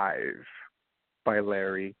Dive by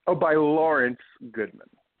Lawrence Goodman.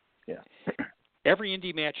 Yeah. Every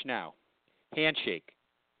Indy Match Now. Handshake.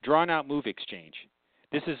 Drawn out move exchange.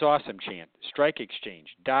 This is awesome chant. Strike exchange.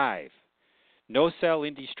 Dive. No sell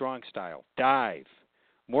Indy strong style. Dive.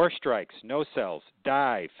 More strikes. No sells.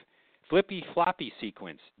 Dive. Flippy floppy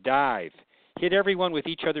sequence. Dive. Hit everyone with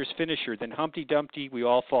each other's finisher. Then Humpty Dumpty, we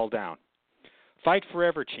all fall down. Fight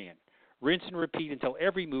forever chant. Rinse and repeat until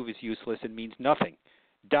every move is useless and means nothing.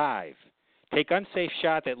 Dive. Take unsafe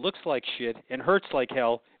shot that looks like shit and hurts like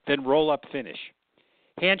hell, then roll up finish.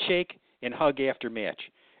 Handshake and hug after match.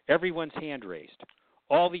 Everyone's hand raised.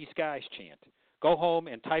 All these guys chant. Go home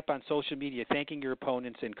and type on social media thanking your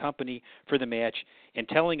opponents and company for the match and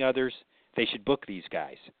telling others they should book these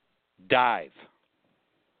guys. Dive.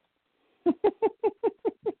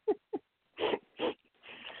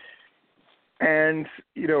 And,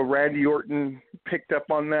 Randy Orton picked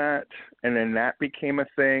up on that, and then that became a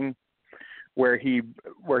thing where he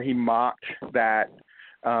mocked that,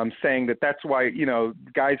 saying that's why,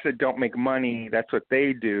 guys that don't make money, that's what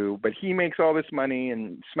they do. But he makes all this money,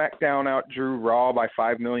 and SmackDown outdrew Raw by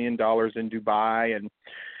 $5 million in Dubai,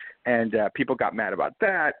 and people got mad about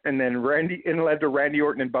that. And then led to Randy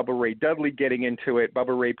Orton and Bubba Ray Dudley getting into it,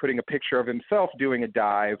 Bubba Ray putting a picture of himself doing a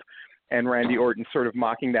dive, and Randy Orton sort of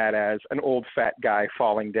mocking that as an old fat guy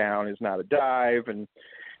falling down is not a dive, and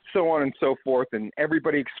so on and so forth. And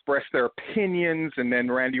everybody expressed their opinions, and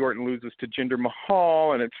then Randy Orton loses to Jinder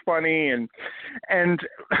Mahal, and it's funny. And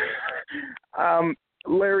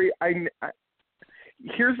Larry,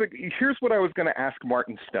 here's what I was going to ask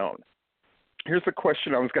Martin Stone. Here's the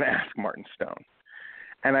question I was going to ask Martin Stone.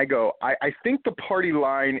 And I go, I think the party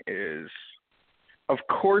line is, of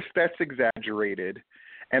course that's exaggerated,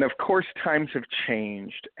 and of course times have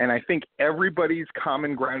changed, and I think everybody's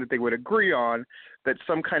common ground that they would agree on that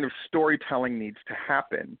some kind of storytelling needs to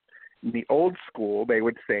happen. In the old school, they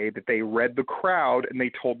would say that they read the crowd and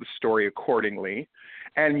they told the story accordingly.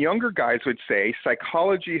 And younger guys would say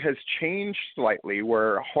psychology has changed slightly,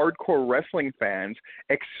 where hardcore wrestling fans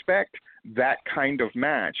expect that kind of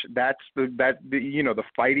match. That's the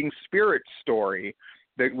fighting spirit story,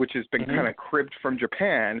 that which has been kind of cribbed from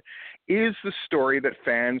Japan, is the story that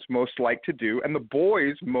fans most like to do and the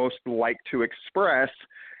boys most like to express.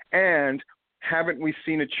 And haven't we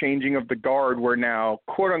seen a changing of the guard where now,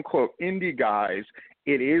 quote unquote, indie guys,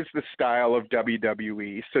 it is the style of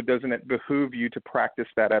WWE, so doesn't it behoove you to practice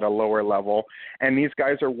that at a lower level? And these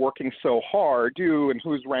guys are working so hard, and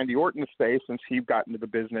who's Randy Orton to say, since he got into the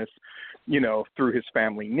business, through his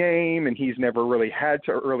family name, and he's never really had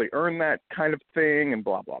to really earn that kind of thing, and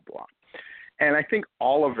blah, blah, blah. And I think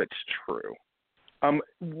all of it's true.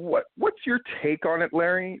 What's your take on it,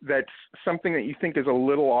 Larry? That's something that you think is a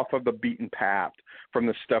little off of the beaten path from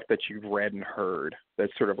the stuff that you've read and heard.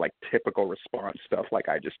 That's sort of like typical response stuff, like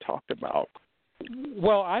I just talked about.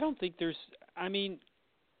 Well, I don't think there's anything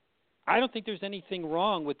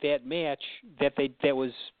wrong with that match that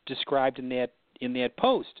was described in that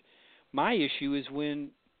post. My issue is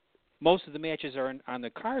when most of the matches are on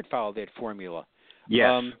the card follow that formula.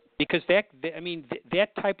 Yes. Because that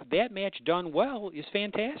match done well is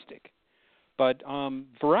fantastic, but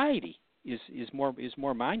variety is more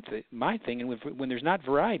my thing. And when there's not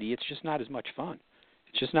variety, it's just not as much fun.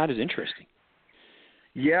 It's just not as interesting.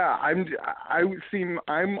 Yeah, I'm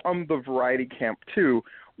on the variety camp too.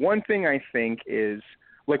 One thing I think is,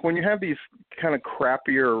 like, when you have these kind of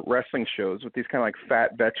crappier wrestling shows with these kind of like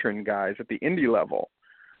fat veteran guys at the indie level,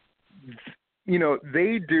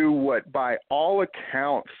 they do what by all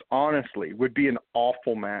accounts, honestly, would be an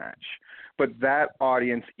awful match, but that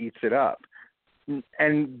audience eats it up.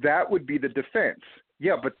 And that would be the defense.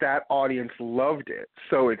 Yeah, but that audience loved it,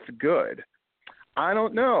 so it's good. I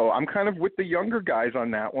don't know. I'm kind of with the younger guys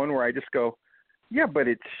on that one, where I just go, yeah, but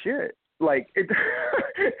it's shit. Like,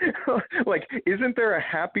 isn't there a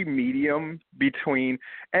happy medium between,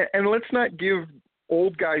 and let's not give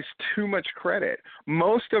old guys too much credit.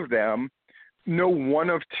 Most of them know one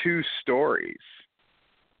of two stories.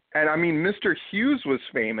 And I mean, Mr. Hughes was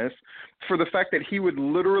famous for the fact that he would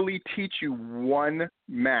literally teach you one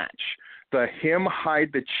match, the him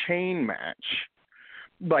hide the chain match.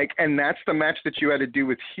 And that's the match that you had to do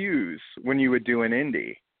with Hughes when you would do an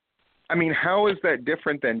indie. I mean, how is that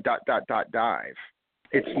different than ... dive?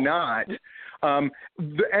 It's not. And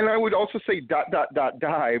I would also say ...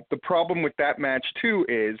 dive. The problem with that match too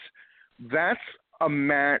is that's a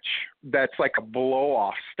match that's like a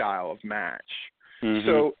blow-off style of match. Mm-hmm.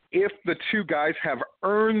 So if the two guys have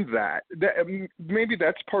earned that, maybe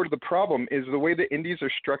that's part of the problem, is the way the indies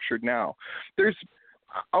are structured now.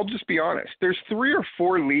 I'll just be honest, there's 3 or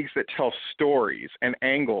 4 leagues that tell stories and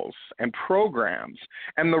angles and programs,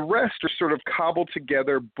 and the rest are sort of cobbled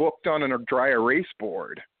together, booked on a dry erase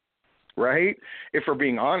board, right? If we're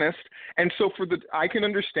being honest. And so I can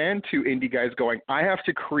understand 2 indie guys going, I have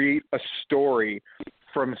to create a story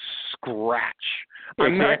from scratch.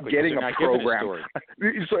 I'm not getting a program.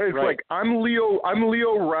 So it's right. Like I'm Leo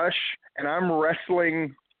Rush and I'm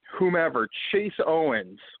wrestling whomever, Chase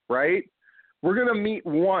Owens, right? We're going to meet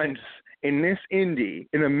once in this indie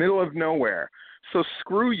in the middle of nowhere. So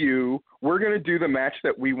screw you. We're going to do the match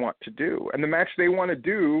that we want to do. And the match they want to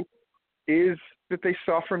do is that they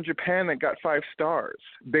saw from Japan that got 5 stars.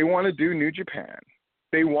 They want to do New Japan.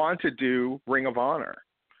 They want to do Ring of Honor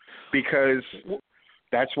because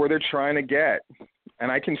that's where they're trying to get.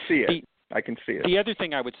 And I can see it. The other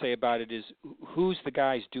thing I would say about it is who's the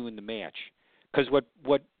guys doing the match? Because what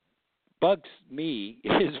bugs me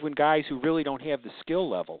is when guys who really don't have the skill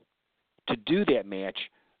level to do that match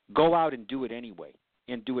go out and do it anyway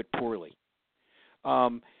and do it poorly.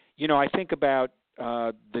 I think about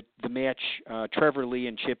the match Trevor Lee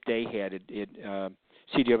and Chip Day had at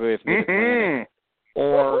CWF Mid-Atlantic,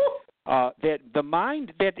 or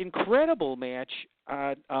that incredible match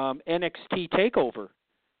NXT Takeover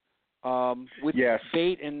with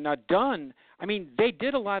Bate and Dunn. I mean, they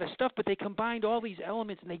did a lot of stuff, but they combined all these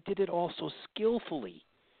elements, and they did it all so skillfully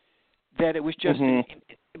that it was just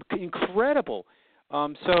incredible.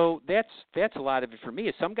 So that's a lot of it for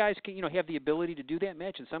me. Some guys can have the ability to do that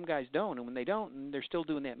match, and some guys don't. And when they don't, and they're still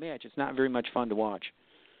doing that match, it's not very much fun to watch.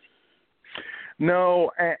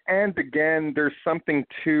 No, and again, there's something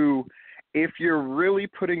to, if you're really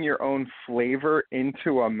putting your own flavor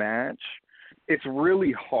into a match, it's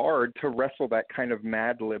really hard to wrestle that kind of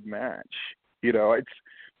Mad Lib match.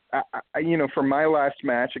 For my last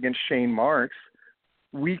match against Shane Marks,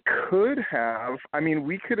 we could have,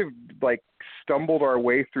 we could have like stumbled our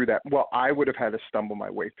way through that. Well, I would have had to stumble my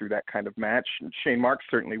way through that kind of match. Shane Marks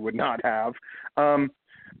certainly would not have.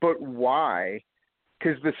 But why?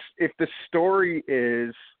 Because if the story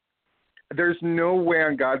is, there's no way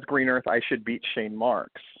on God's green earth I should beat Shane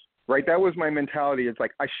Marks, right? That was my mentality. It's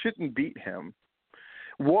like, I shouldn't beat him.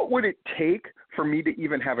 What would it take for me to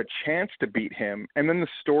even have a chance to beat him? And then the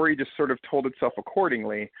story just sort of told itself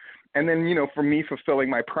accordingly. And then, for me fulfilling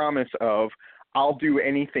my promise of, I'll do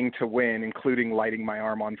anything to win, including lighting my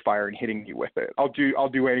arm on fire and hitting you with it. I'll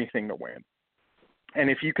do anything to win. And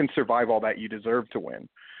if you can survive all that, you deserve to win.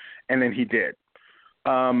 And then he did.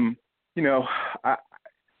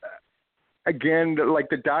 Again, like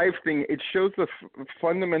the dive thing, it shows the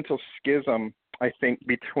fundamental schism, I think,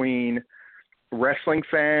 between wrestling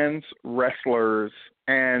fans, wrestlers,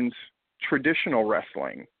 and traditional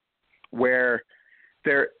wrestling, where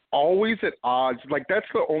they're always at odds. Like that's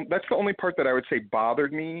the only part that I would say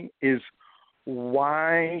bothered me is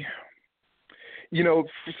why.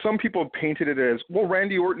 Some people have painted it as, well,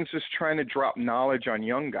 Randy Orton's just trying to drop knowledge on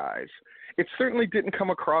young guys. It certainly didn't come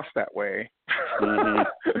across that way. Mm-hmm.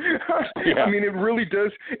 Yeah. It really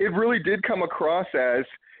does. It really did come across as,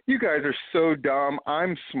 you guys are so dumb,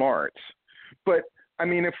 I'm smart. But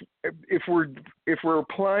if we're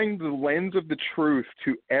applying the lens of the truth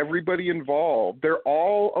to everybody involved, they're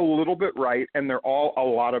all a little bit right and they're all a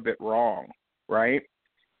lot of it wrong, right?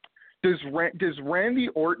 Does Randy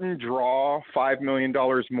Orton draw $5 million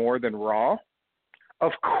more than Raw?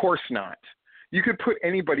 Of course not. You could put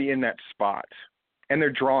anybody in that spot, and they're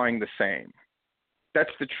drawing the same. That's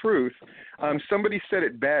the truth. Somebody said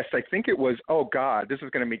it best. I think it was, oh, God, this is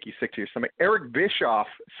going to make you sick to your stomach. Eric Bischoff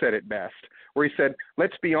said it best, where he said,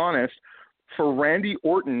 let's be honest, for Randy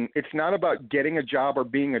Orton, it's not about getting a job or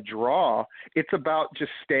being a draw. It's about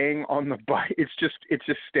just staying on the It's just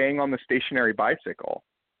staying on the stationary bicycle.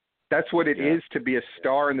 That's what it is to be a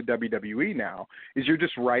star in the WWE now, is you're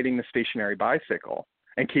just riding the stationary bicycle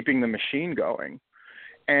and keeping the machine going.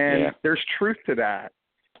 And there's truth to that.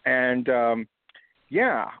 And,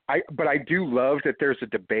 but I do love that there's a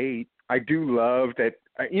debate. I do love that,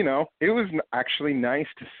 it was actually nice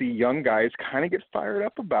to see young guys kind of get fired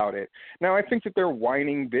up about it. Now, I think that they're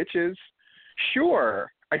whining bitches. Sure.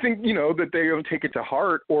 I think, that they don't take it to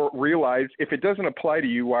heart or realize if it doesn't apply to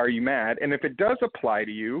you, why are you mad? And if it does apply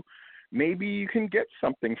to you, maybe you can get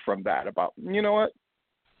something from that about, you know what?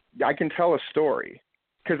 I can tell a story.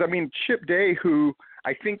 Because, Chip Day, who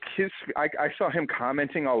I think I saw him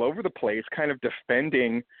commenting all over the place, kind of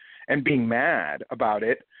defending and being mad about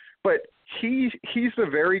it. But he's the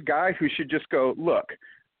very guy who should just go, look,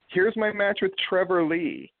 here's my match with Trevor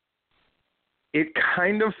Lee. It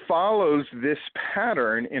kind of follows this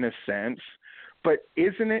pattern in a sense, but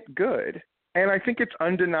isn't it good? And I think it's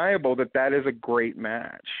undeniable that is a great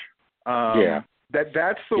match.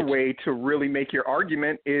 That's the way to really make your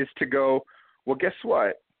argument, is to go, well, guess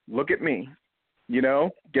what? Look at me.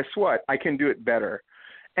 Guess what? I can do it better.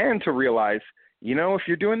 And to realize, if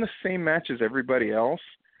you're doing the same match as everybody else,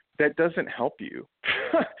 that doesn't help you.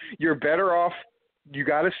 You're better off. You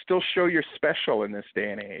got to still show you're special in this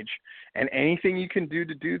day and age. And anything you can do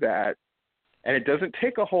to do that, and it doesn't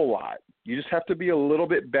take a whole lot. You just have to be a little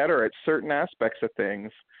bit better at certain aspects of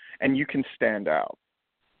things, and you can stand out.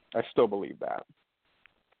 I still believe that.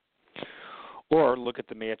 Or look at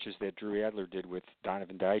the matches that Drew Adler did with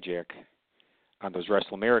Donovan Dijak on those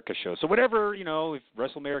WrestleMerica shows. So whatever, if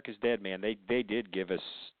WrestleMerica's dead, man, they did give us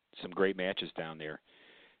some great matches down there.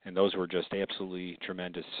 And those were just absolutely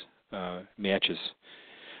tremendous matches.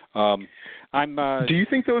 Do you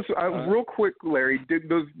think those, real quick, Larry, did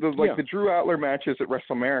those the Drew Adler matches at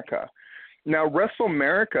WrestleMerica? Now,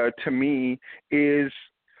 WrestleMerica, to me, is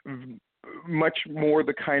much more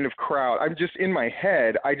the kind of crowd. I'm just in my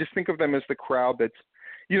head. I just think of them as the crowd that's,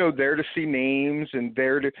 there to see names and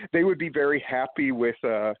they would be very happy with,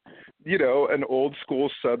 an old school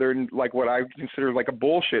Southern, like what I consider like a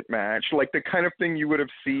bullshit match, like the kind of thing you would have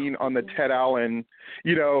seen on the Ted Allen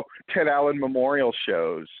memorial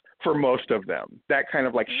shows for most of them, that kind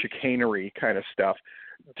of like chicanery kind of stuff.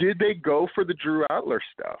 Did they go for the Drew Adler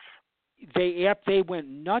stuff? They went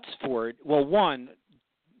nuts for it. Well,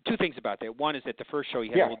 two things about that. One is that the first show he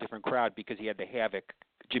had a little different crowd because he had the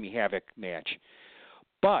Jimmy Havoc match.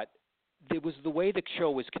 But it was the way the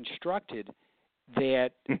show was constructed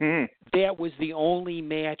that that was the only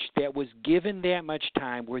match that was given that much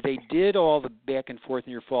time, where they did all the back and forth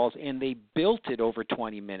near falls, and they built it over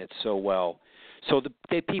 20 minutes so well. So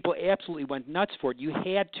the people absolutely went nuts for it. You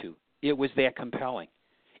had to. It was that compelling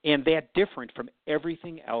and that different from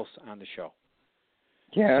everything else on the show.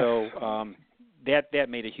 Yeah. So that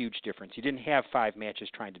made a huge difference. You didn't have 5 matches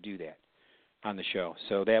trying to do that on the show.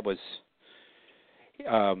 So that was,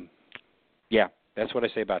 that's what I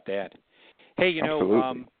say about that. Hey,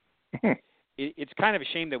 it's kind of a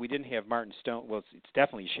shame that we didn't have Martin Stone. Well, it's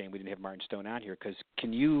definitely a shame we didn't have Martin Stone on here, because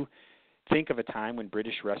can you think of a time when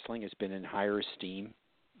British wrestling has been in higher esteem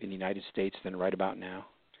in the United States than right about now?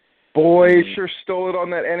 Boy, sure stole it on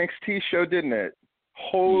that NXT show, didn't it?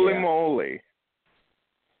 Holy moly.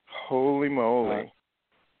 Holy moly.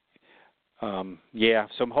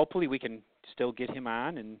 So hopefully we can still get him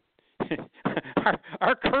on, and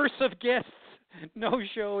our curse of guests no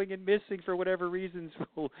showing and missing for whatever reasons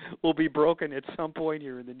will be broken at some point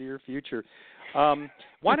here in the near future.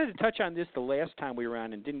 Wanted to touch on this the last time we were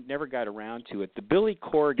on and never got around to it. The Billy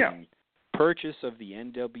Corgan purchase of the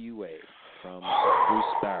NWA from Bruce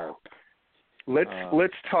Tharp.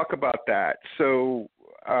 Let's talk about that. So,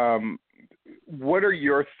 what are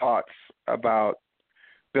your thoughts about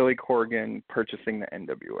Billy Corgan purchasing the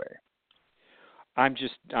NWA?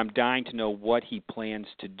 I'm dying to know what he plans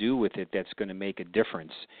to do with it that's going to make a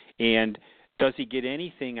difference. And does he get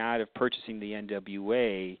anything out of purchasing the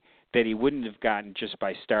NWA that he wouldn't have gotten just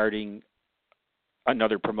by starting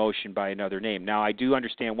another promotion by another name? Now, I do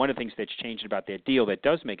understand one of the things that's changed about that deal that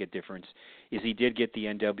does make a difference is he did get the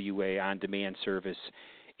NWA on-demand service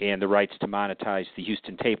and the rights to monetize the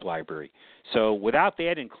Houston tape library. So without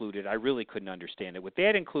that included, I really couldn't understand it. With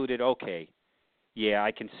that included, okay, yeah,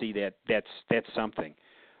 I can see that that's something.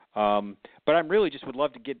 But I really just would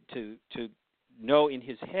love to get to know in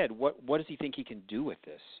his head what does he think he can do with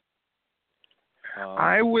this?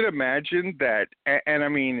 I would imagine that, and I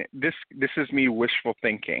mean, this is me wishful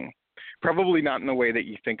thinking, probably not in the way that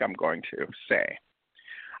you think I'm going to say.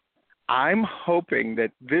 I'm hoping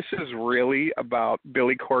that this is really about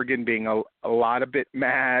Billy Corgan being a bit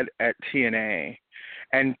mad at TNA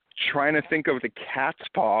and trying to think of the cat's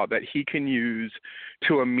paw that he can use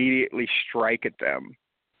to immediately strike at them.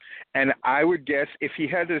 And I would guess if he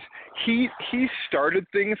had this, he started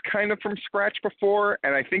things kind of from scratch before,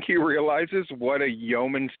 and I think he realizes what a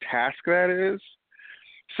yeoman's task that is.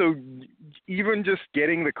 So even just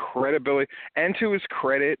getting the credibility, and to his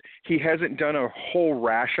credit, he hasn't done a whole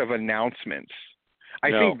rash of announcements. I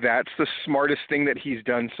think that's the smartest thing that he's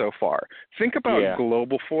done so far. Think about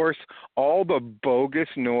Global Force, all the bogus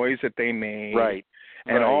noise that they made. Right.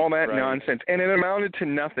 And all that nonsense. And it amounted to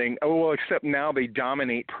nothing. Oh, well, except now they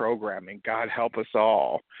dominate programming. God help us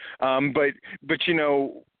all. But you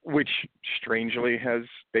know, which strangely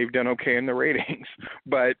they've done okay in the ratings.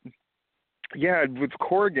 But yeah, with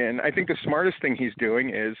Corgan, I think the smartest thing he's doing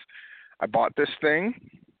is, I bought this thing.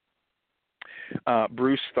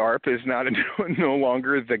 Bruce Tharp is no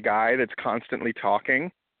longer the guy that's constantly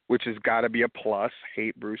talking, which has got to be a plus.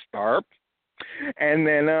 Hate Bruce Tharp. And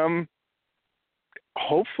then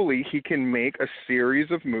hopefully he can make a series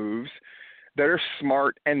of moves that are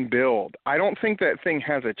smart and build. I don't think that thing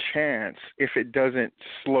has a chance if it doesn't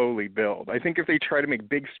slowly build. I think if they try to make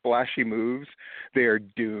big splashy moves, they are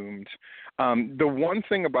doomed. The one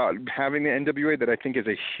thing about having the NWA that I think is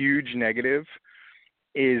a huge negative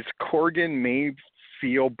is Corgan may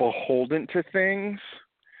feel beholden to things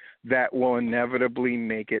that will inevitably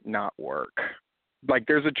make it not work. Like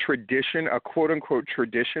there's a tradition, a quote-unquote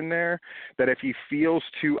tradition there, that if he feels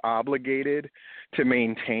too obligated to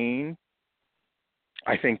maintain,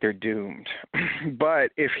 I think they're doomed.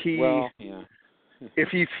 But if he if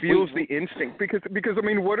he feels the instinct, because I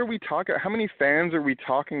mean, what are we talking? How many fans are we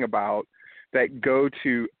talking about that go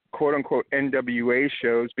to quote-unquote NWA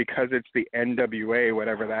shows because it's the NWA,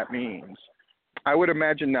 whatever that means? I would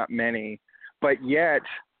imagine not many, but yet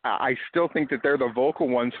I still think that they're the vocal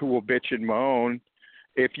ones who will bitch and moan.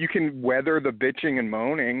 If you can weather the bitching and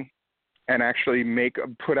moaning and actually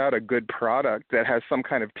put out a good product that has some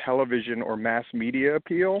kind of television or mass media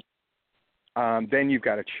appeal, then you've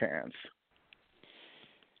got a chance.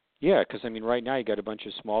 Yeah, because, I mean, right now you got a bunch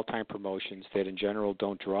of small-time promotions that in general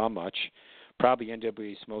don't draw much. Probably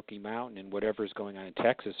NWA Smoky Mountain and whatever's going on in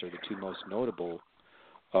Texas are the two most notable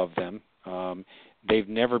of them. They've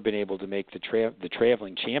never been able to make the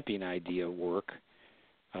traveling champion idea work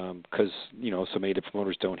because, you know, so many of the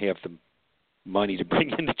promoters don't have the money to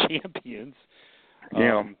bring in the champions.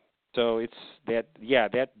 So it's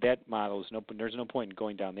that model is there's no point in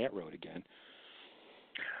going down that road again.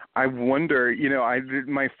 I wonder, you know,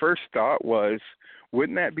 my first thought was,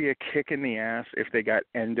 wouldn't that be a kick in the ass if they got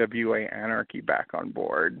NWA Anarchy back on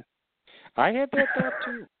board? I had that thought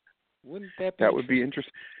too. Wouldn't that be? That would be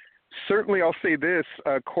interesting. Certainly, I'll say this: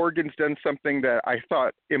 Corgan's done something that I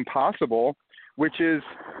thought impossible, which is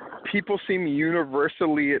people seem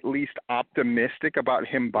universally at least optimistic about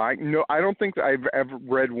him buying. No, I don't think that I've ever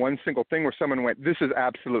read one single thing where someone went, "This is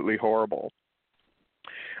absolutely horrible."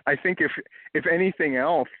 I think if anything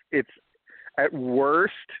else, it's at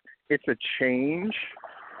worst it's a change.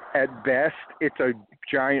 At best, it's a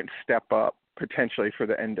giant step up potentially for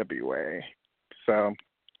the NWA. So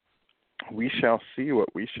we shall see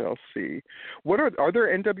what we shall see. What are there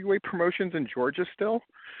NWA promotions in Georgia still?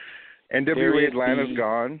 NWA Atlanta's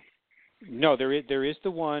gone. No, there is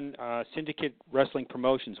the one Syndicate Wrestling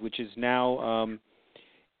Promotions, which is now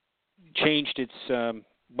changed its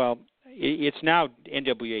it's now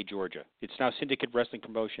NWA Georgia. It's now Syndicate Wrestling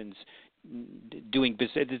Promotions doing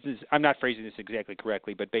business. I'm not phrasing this exactly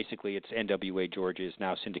correctly, but basically it's NWA Georgia is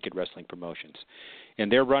now Syndicate Wrestling Promotions.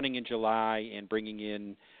 And they're running in July and bringing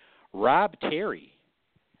in Rob Terry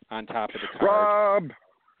on top of the card.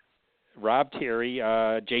 Rob Terry,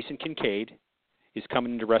 Jason Kincaid is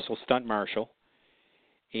coming to wrestle Stunt Marshall.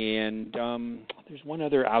 And there's one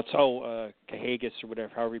other Cahagas or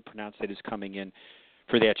whatever, however you pronounce it, is coming in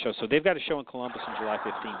for that show. So they've got a show in Columbus on July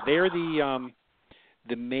 15th. They're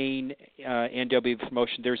the main NWA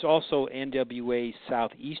promotion. There's also NWA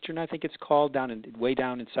Southeastern, I think it's called, way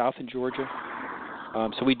down in South in Georgia.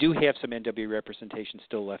 So we do have some NWA representation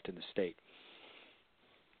still left in the state,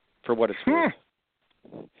 for what it's worth.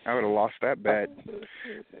 I would have lost that bet.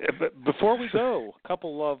 But before we go, a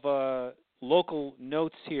couple of local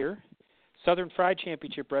notes here. Southern Fried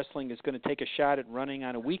Championship Wrestling is going to take a shot at running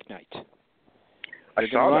on a weeknight. I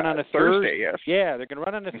saw that on a Thursday, yes. Yeah, they're going to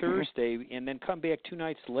run on a Thursday and then come back 2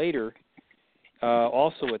 nights later,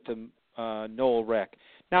 also at the Knoll Rec.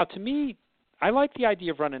 Now, to me, I like the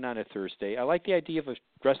idea of running on a Thursday. I like the idea of a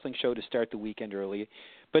wrestling show to start the weekend early.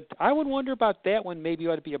 But I would wonder about that one. Maybe it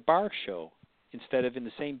ought to be a bar show instead of in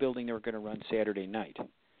the same building they were going to run Saturday night.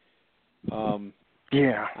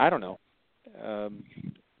 Yeah. I don't know.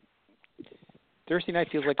 Thursday night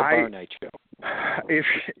feels like a bar night show. If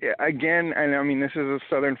again, and I mean this is a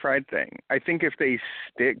Southern Fried thing, I think if they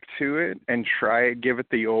stick to it and give it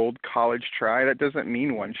the old college try, that doesn't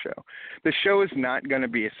mean one show. The show is not going to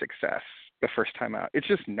be a success the first time out. It's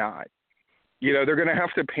just not. You know, they're going to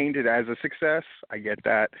have to paint it as a success. I get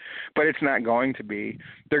that. But it's not going to be.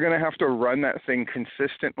 They're going to have to run that thing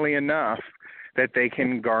consistently enough that they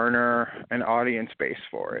can garner an audience base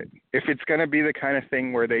for it. If it's going to be the kind of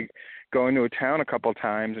thing where they go into a town a couple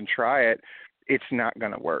times and try it, it's not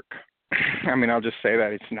going to work. I mean, I'll just say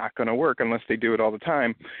that it's not going to work unless they do it all the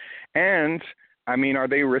time. And, I mean, are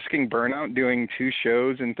they risking burnout doing 2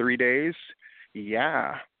 shows in 3 days?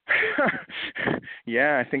 Yeah.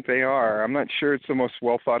 Yeah, I think they are. I'm not sure it's the most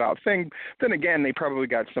well thought out thing. Then again, they probably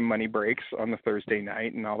got some money breaks on the Thursday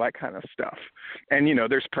night and all that kind of stuff. And, you know,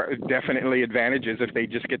 there's definitely advantages if they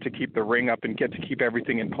just get to keep the ring up and get to keep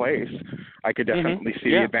everything in place. I could definitely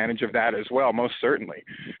see the advantage of that as well, most certainly.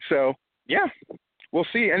 So, yeah, we'll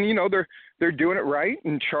see. And, you know, they're doing it right.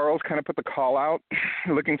 And Charles kind of put the call out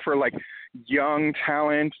looking for, like, young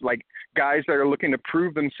talent, like guys that are looking to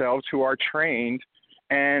prove themselves who are trained.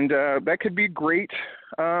 And that could be great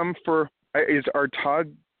is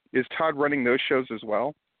Todd running those shows as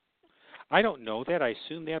well? I don't know that. I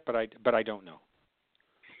assume that, but I don't know.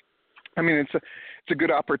 I mean, it's a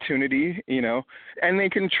good opportunity, you know, and they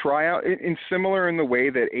can try out in similar in the way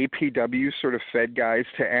that APW sort of fed guys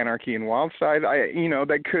to Anarchy and Wildside.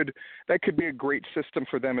 That could be a great system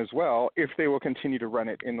for them as well if they will continue to run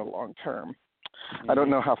it in the long term. I don't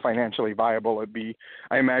know how financially viable it'd be.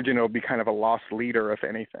 I imagine it'll be kind of a lost leader, if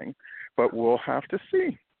anything, but we'll have to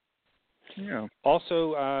see. Yeah.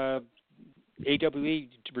 Also, AWE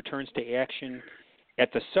returns to action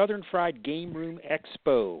at the Southern Fried Game Room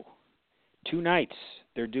Expo. 2 nights.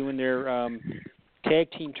 They're doing their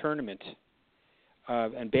tag team tournament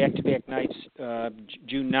and back-to-back nights,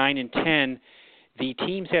 June 9 and 10. The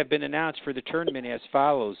teams have been announced for the tournament as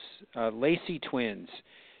follows. Lacey Twins,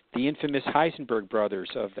 the infamous Heisenberg brothers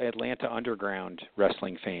of Atlanta Underground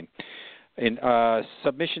wrestling fame. And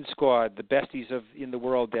Submission Squad, the besties in the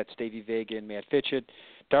world, that's Davey Vega and Matt Fitchett.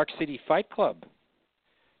 Dark City Fight Club,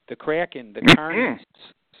 the Kraken, the Carnies,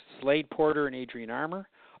 Slade Porter and Adrian Armour.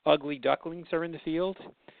 Ugly Ducklings are in the field.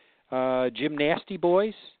 Jim Nasty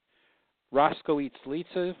Boys, Roscoe Eats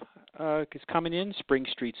Lisa is coming in. Spring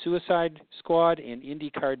Street Suicide Squad and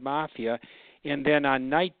Indie Card Mafia. And then on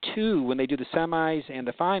night 2, when they do the semis and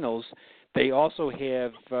the finals, they also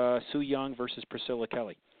have Sue Young versus Priscilla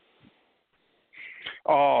Kelly.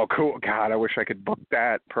 Oh, cool. God, I wish I could book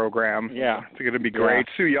that program. Yeah. It's going to be great.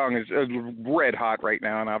 Yeah. Sue Young is red hot right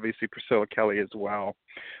now, and obviously Priscilla Kelly as well.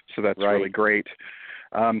 So that's right. Really great.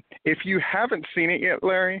 If you haven't seen it yet,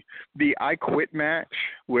 Larry, the I Quit match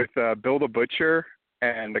with Bill the Butcher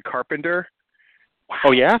and the Carpenter. Wow.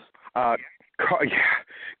 Oh yeah.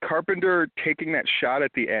 Carpenter taking that shot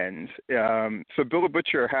at the end. So Bill the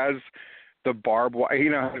Butcher has the barbed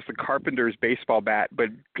wire, has the Carpenter's baseball bat, but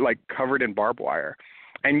like covered in barbed wire.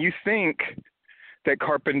 And you think that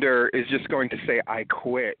Carpenter is just going to say, "I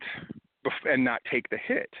quit," and not take the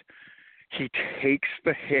hit. He takes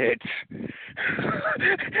the hit,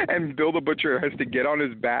 and Bill the Butcher has to get on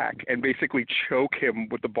his back and basically choke him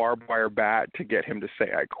with the barbed wire bat to get him to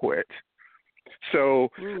say, "I quit." So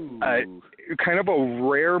kind of a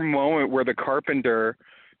rare moment where the Carpenter,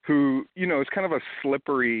 who, is kind of a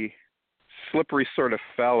slippery sort of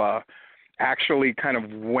fella, actually kind of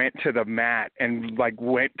went to the mat and like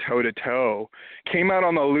went toe to toe, came out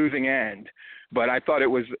on the losing end. But I thought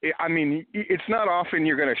it's not often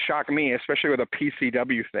you're going to shock me, especially with a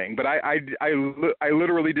PCW thing. But I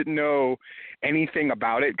literally didn't know anything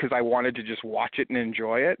about it because I wanted to just watch it and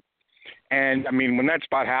enjoy it. And when that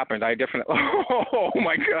spot happened, I definitely, oh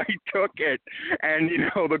my God, he took it. And,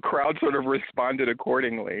 the crowd sort of responded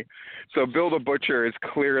accordingly. So Bill the Butcher is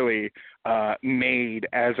clearly made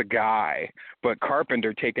as a guy, but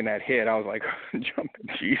Carpenter taking that hit, I was like, jumping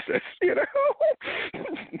Jesus,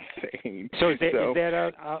 insane. So is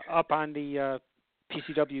that up on the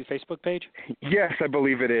PCW Facebook page? Yes, I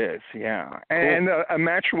believe it is, yeah. Cool. And a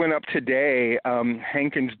match went up today.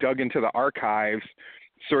 Hankins dug into the archives,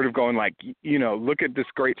 sort of going like, look at this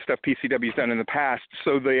great stuff PCW's done in the past.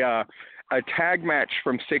 So a tag match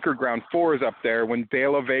from Sacred Ground 4 is up there when De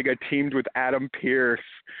La Vega teamed with Adam Pearce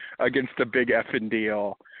against the Big Effin'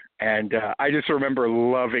 Deal. And I just remember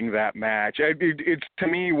loving that match. It's to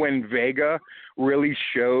me when Vega really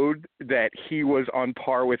showed that he was on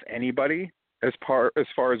par with anybody as far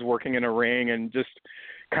as working in a ring and just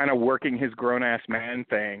kind of working his grown-ass man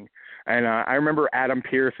thing. And I remember Adam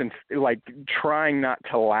Pearce and like trying not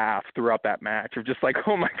to laugh throughout that match of just like,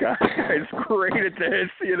 oh my God, this guy's great at this,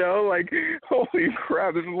 like, holy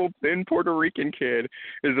crap, this little thin Puerto Rican kid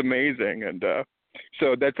is amazing. And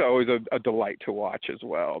so that's always a delight to watch as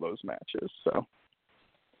well, those matches. So,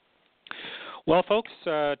 well, folks,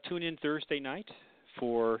 tune in Thursday night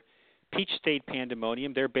for Peach State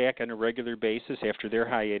Pandemonium. They're back on a regular basis after their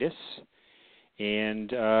hiatus.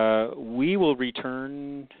 And we will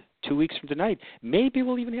return 2 weeks from tonight. Maybe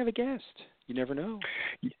we'll even have a guest. You never know.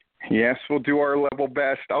 Yes, we'll do our level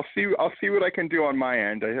best. I'll see what I can do on my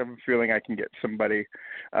end. I have a feeling I can get somebody.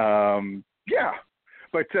 Yeah.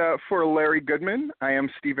 But for Larry Goodman, I am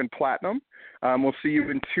Stephen Platinum. We'll see you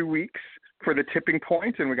in 2 weeks for the tipping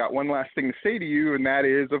point. And we got one last thing to say to you, and that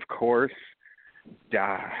is, of course,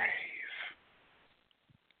 dive.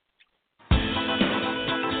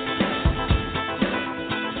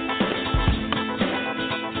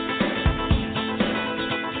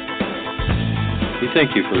 We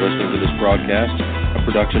thank you for listening to this broadcast, a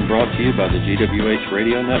production brought to you by the GWH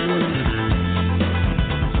Radio Network.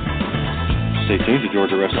 Stay tuned to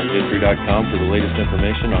GeorgiaWrestlingHistory.com for the latest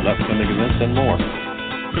information on upcoming events and more.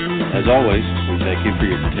 As always, we thank you for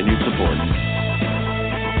your continued support.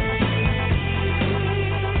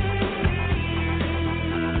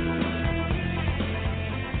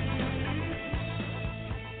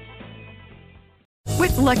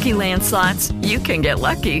 With Lucky Land Slots, you can get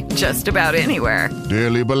lucky just about anywhere.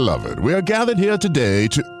 Dearly beloved, we are gathered here today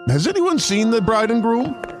to... Has anyone seen the bride and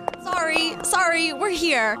groom? Sorry, we're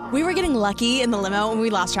here. We were getting lucky in the limo and we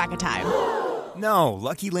lost track of time. No,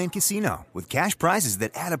 Lucky Land Casino, with cash prizes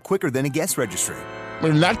that add up quicker than a guest registry.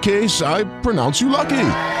 In that case, I pronounce you lucky.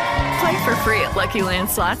 Play for free at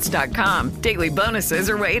LuckyLandSlots.com. Daily bonuses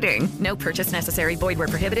are waiting. No purchase necessary. Void where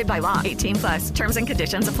prohibited by law. 18+. Terms and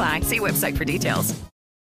conditions apply. See website for details.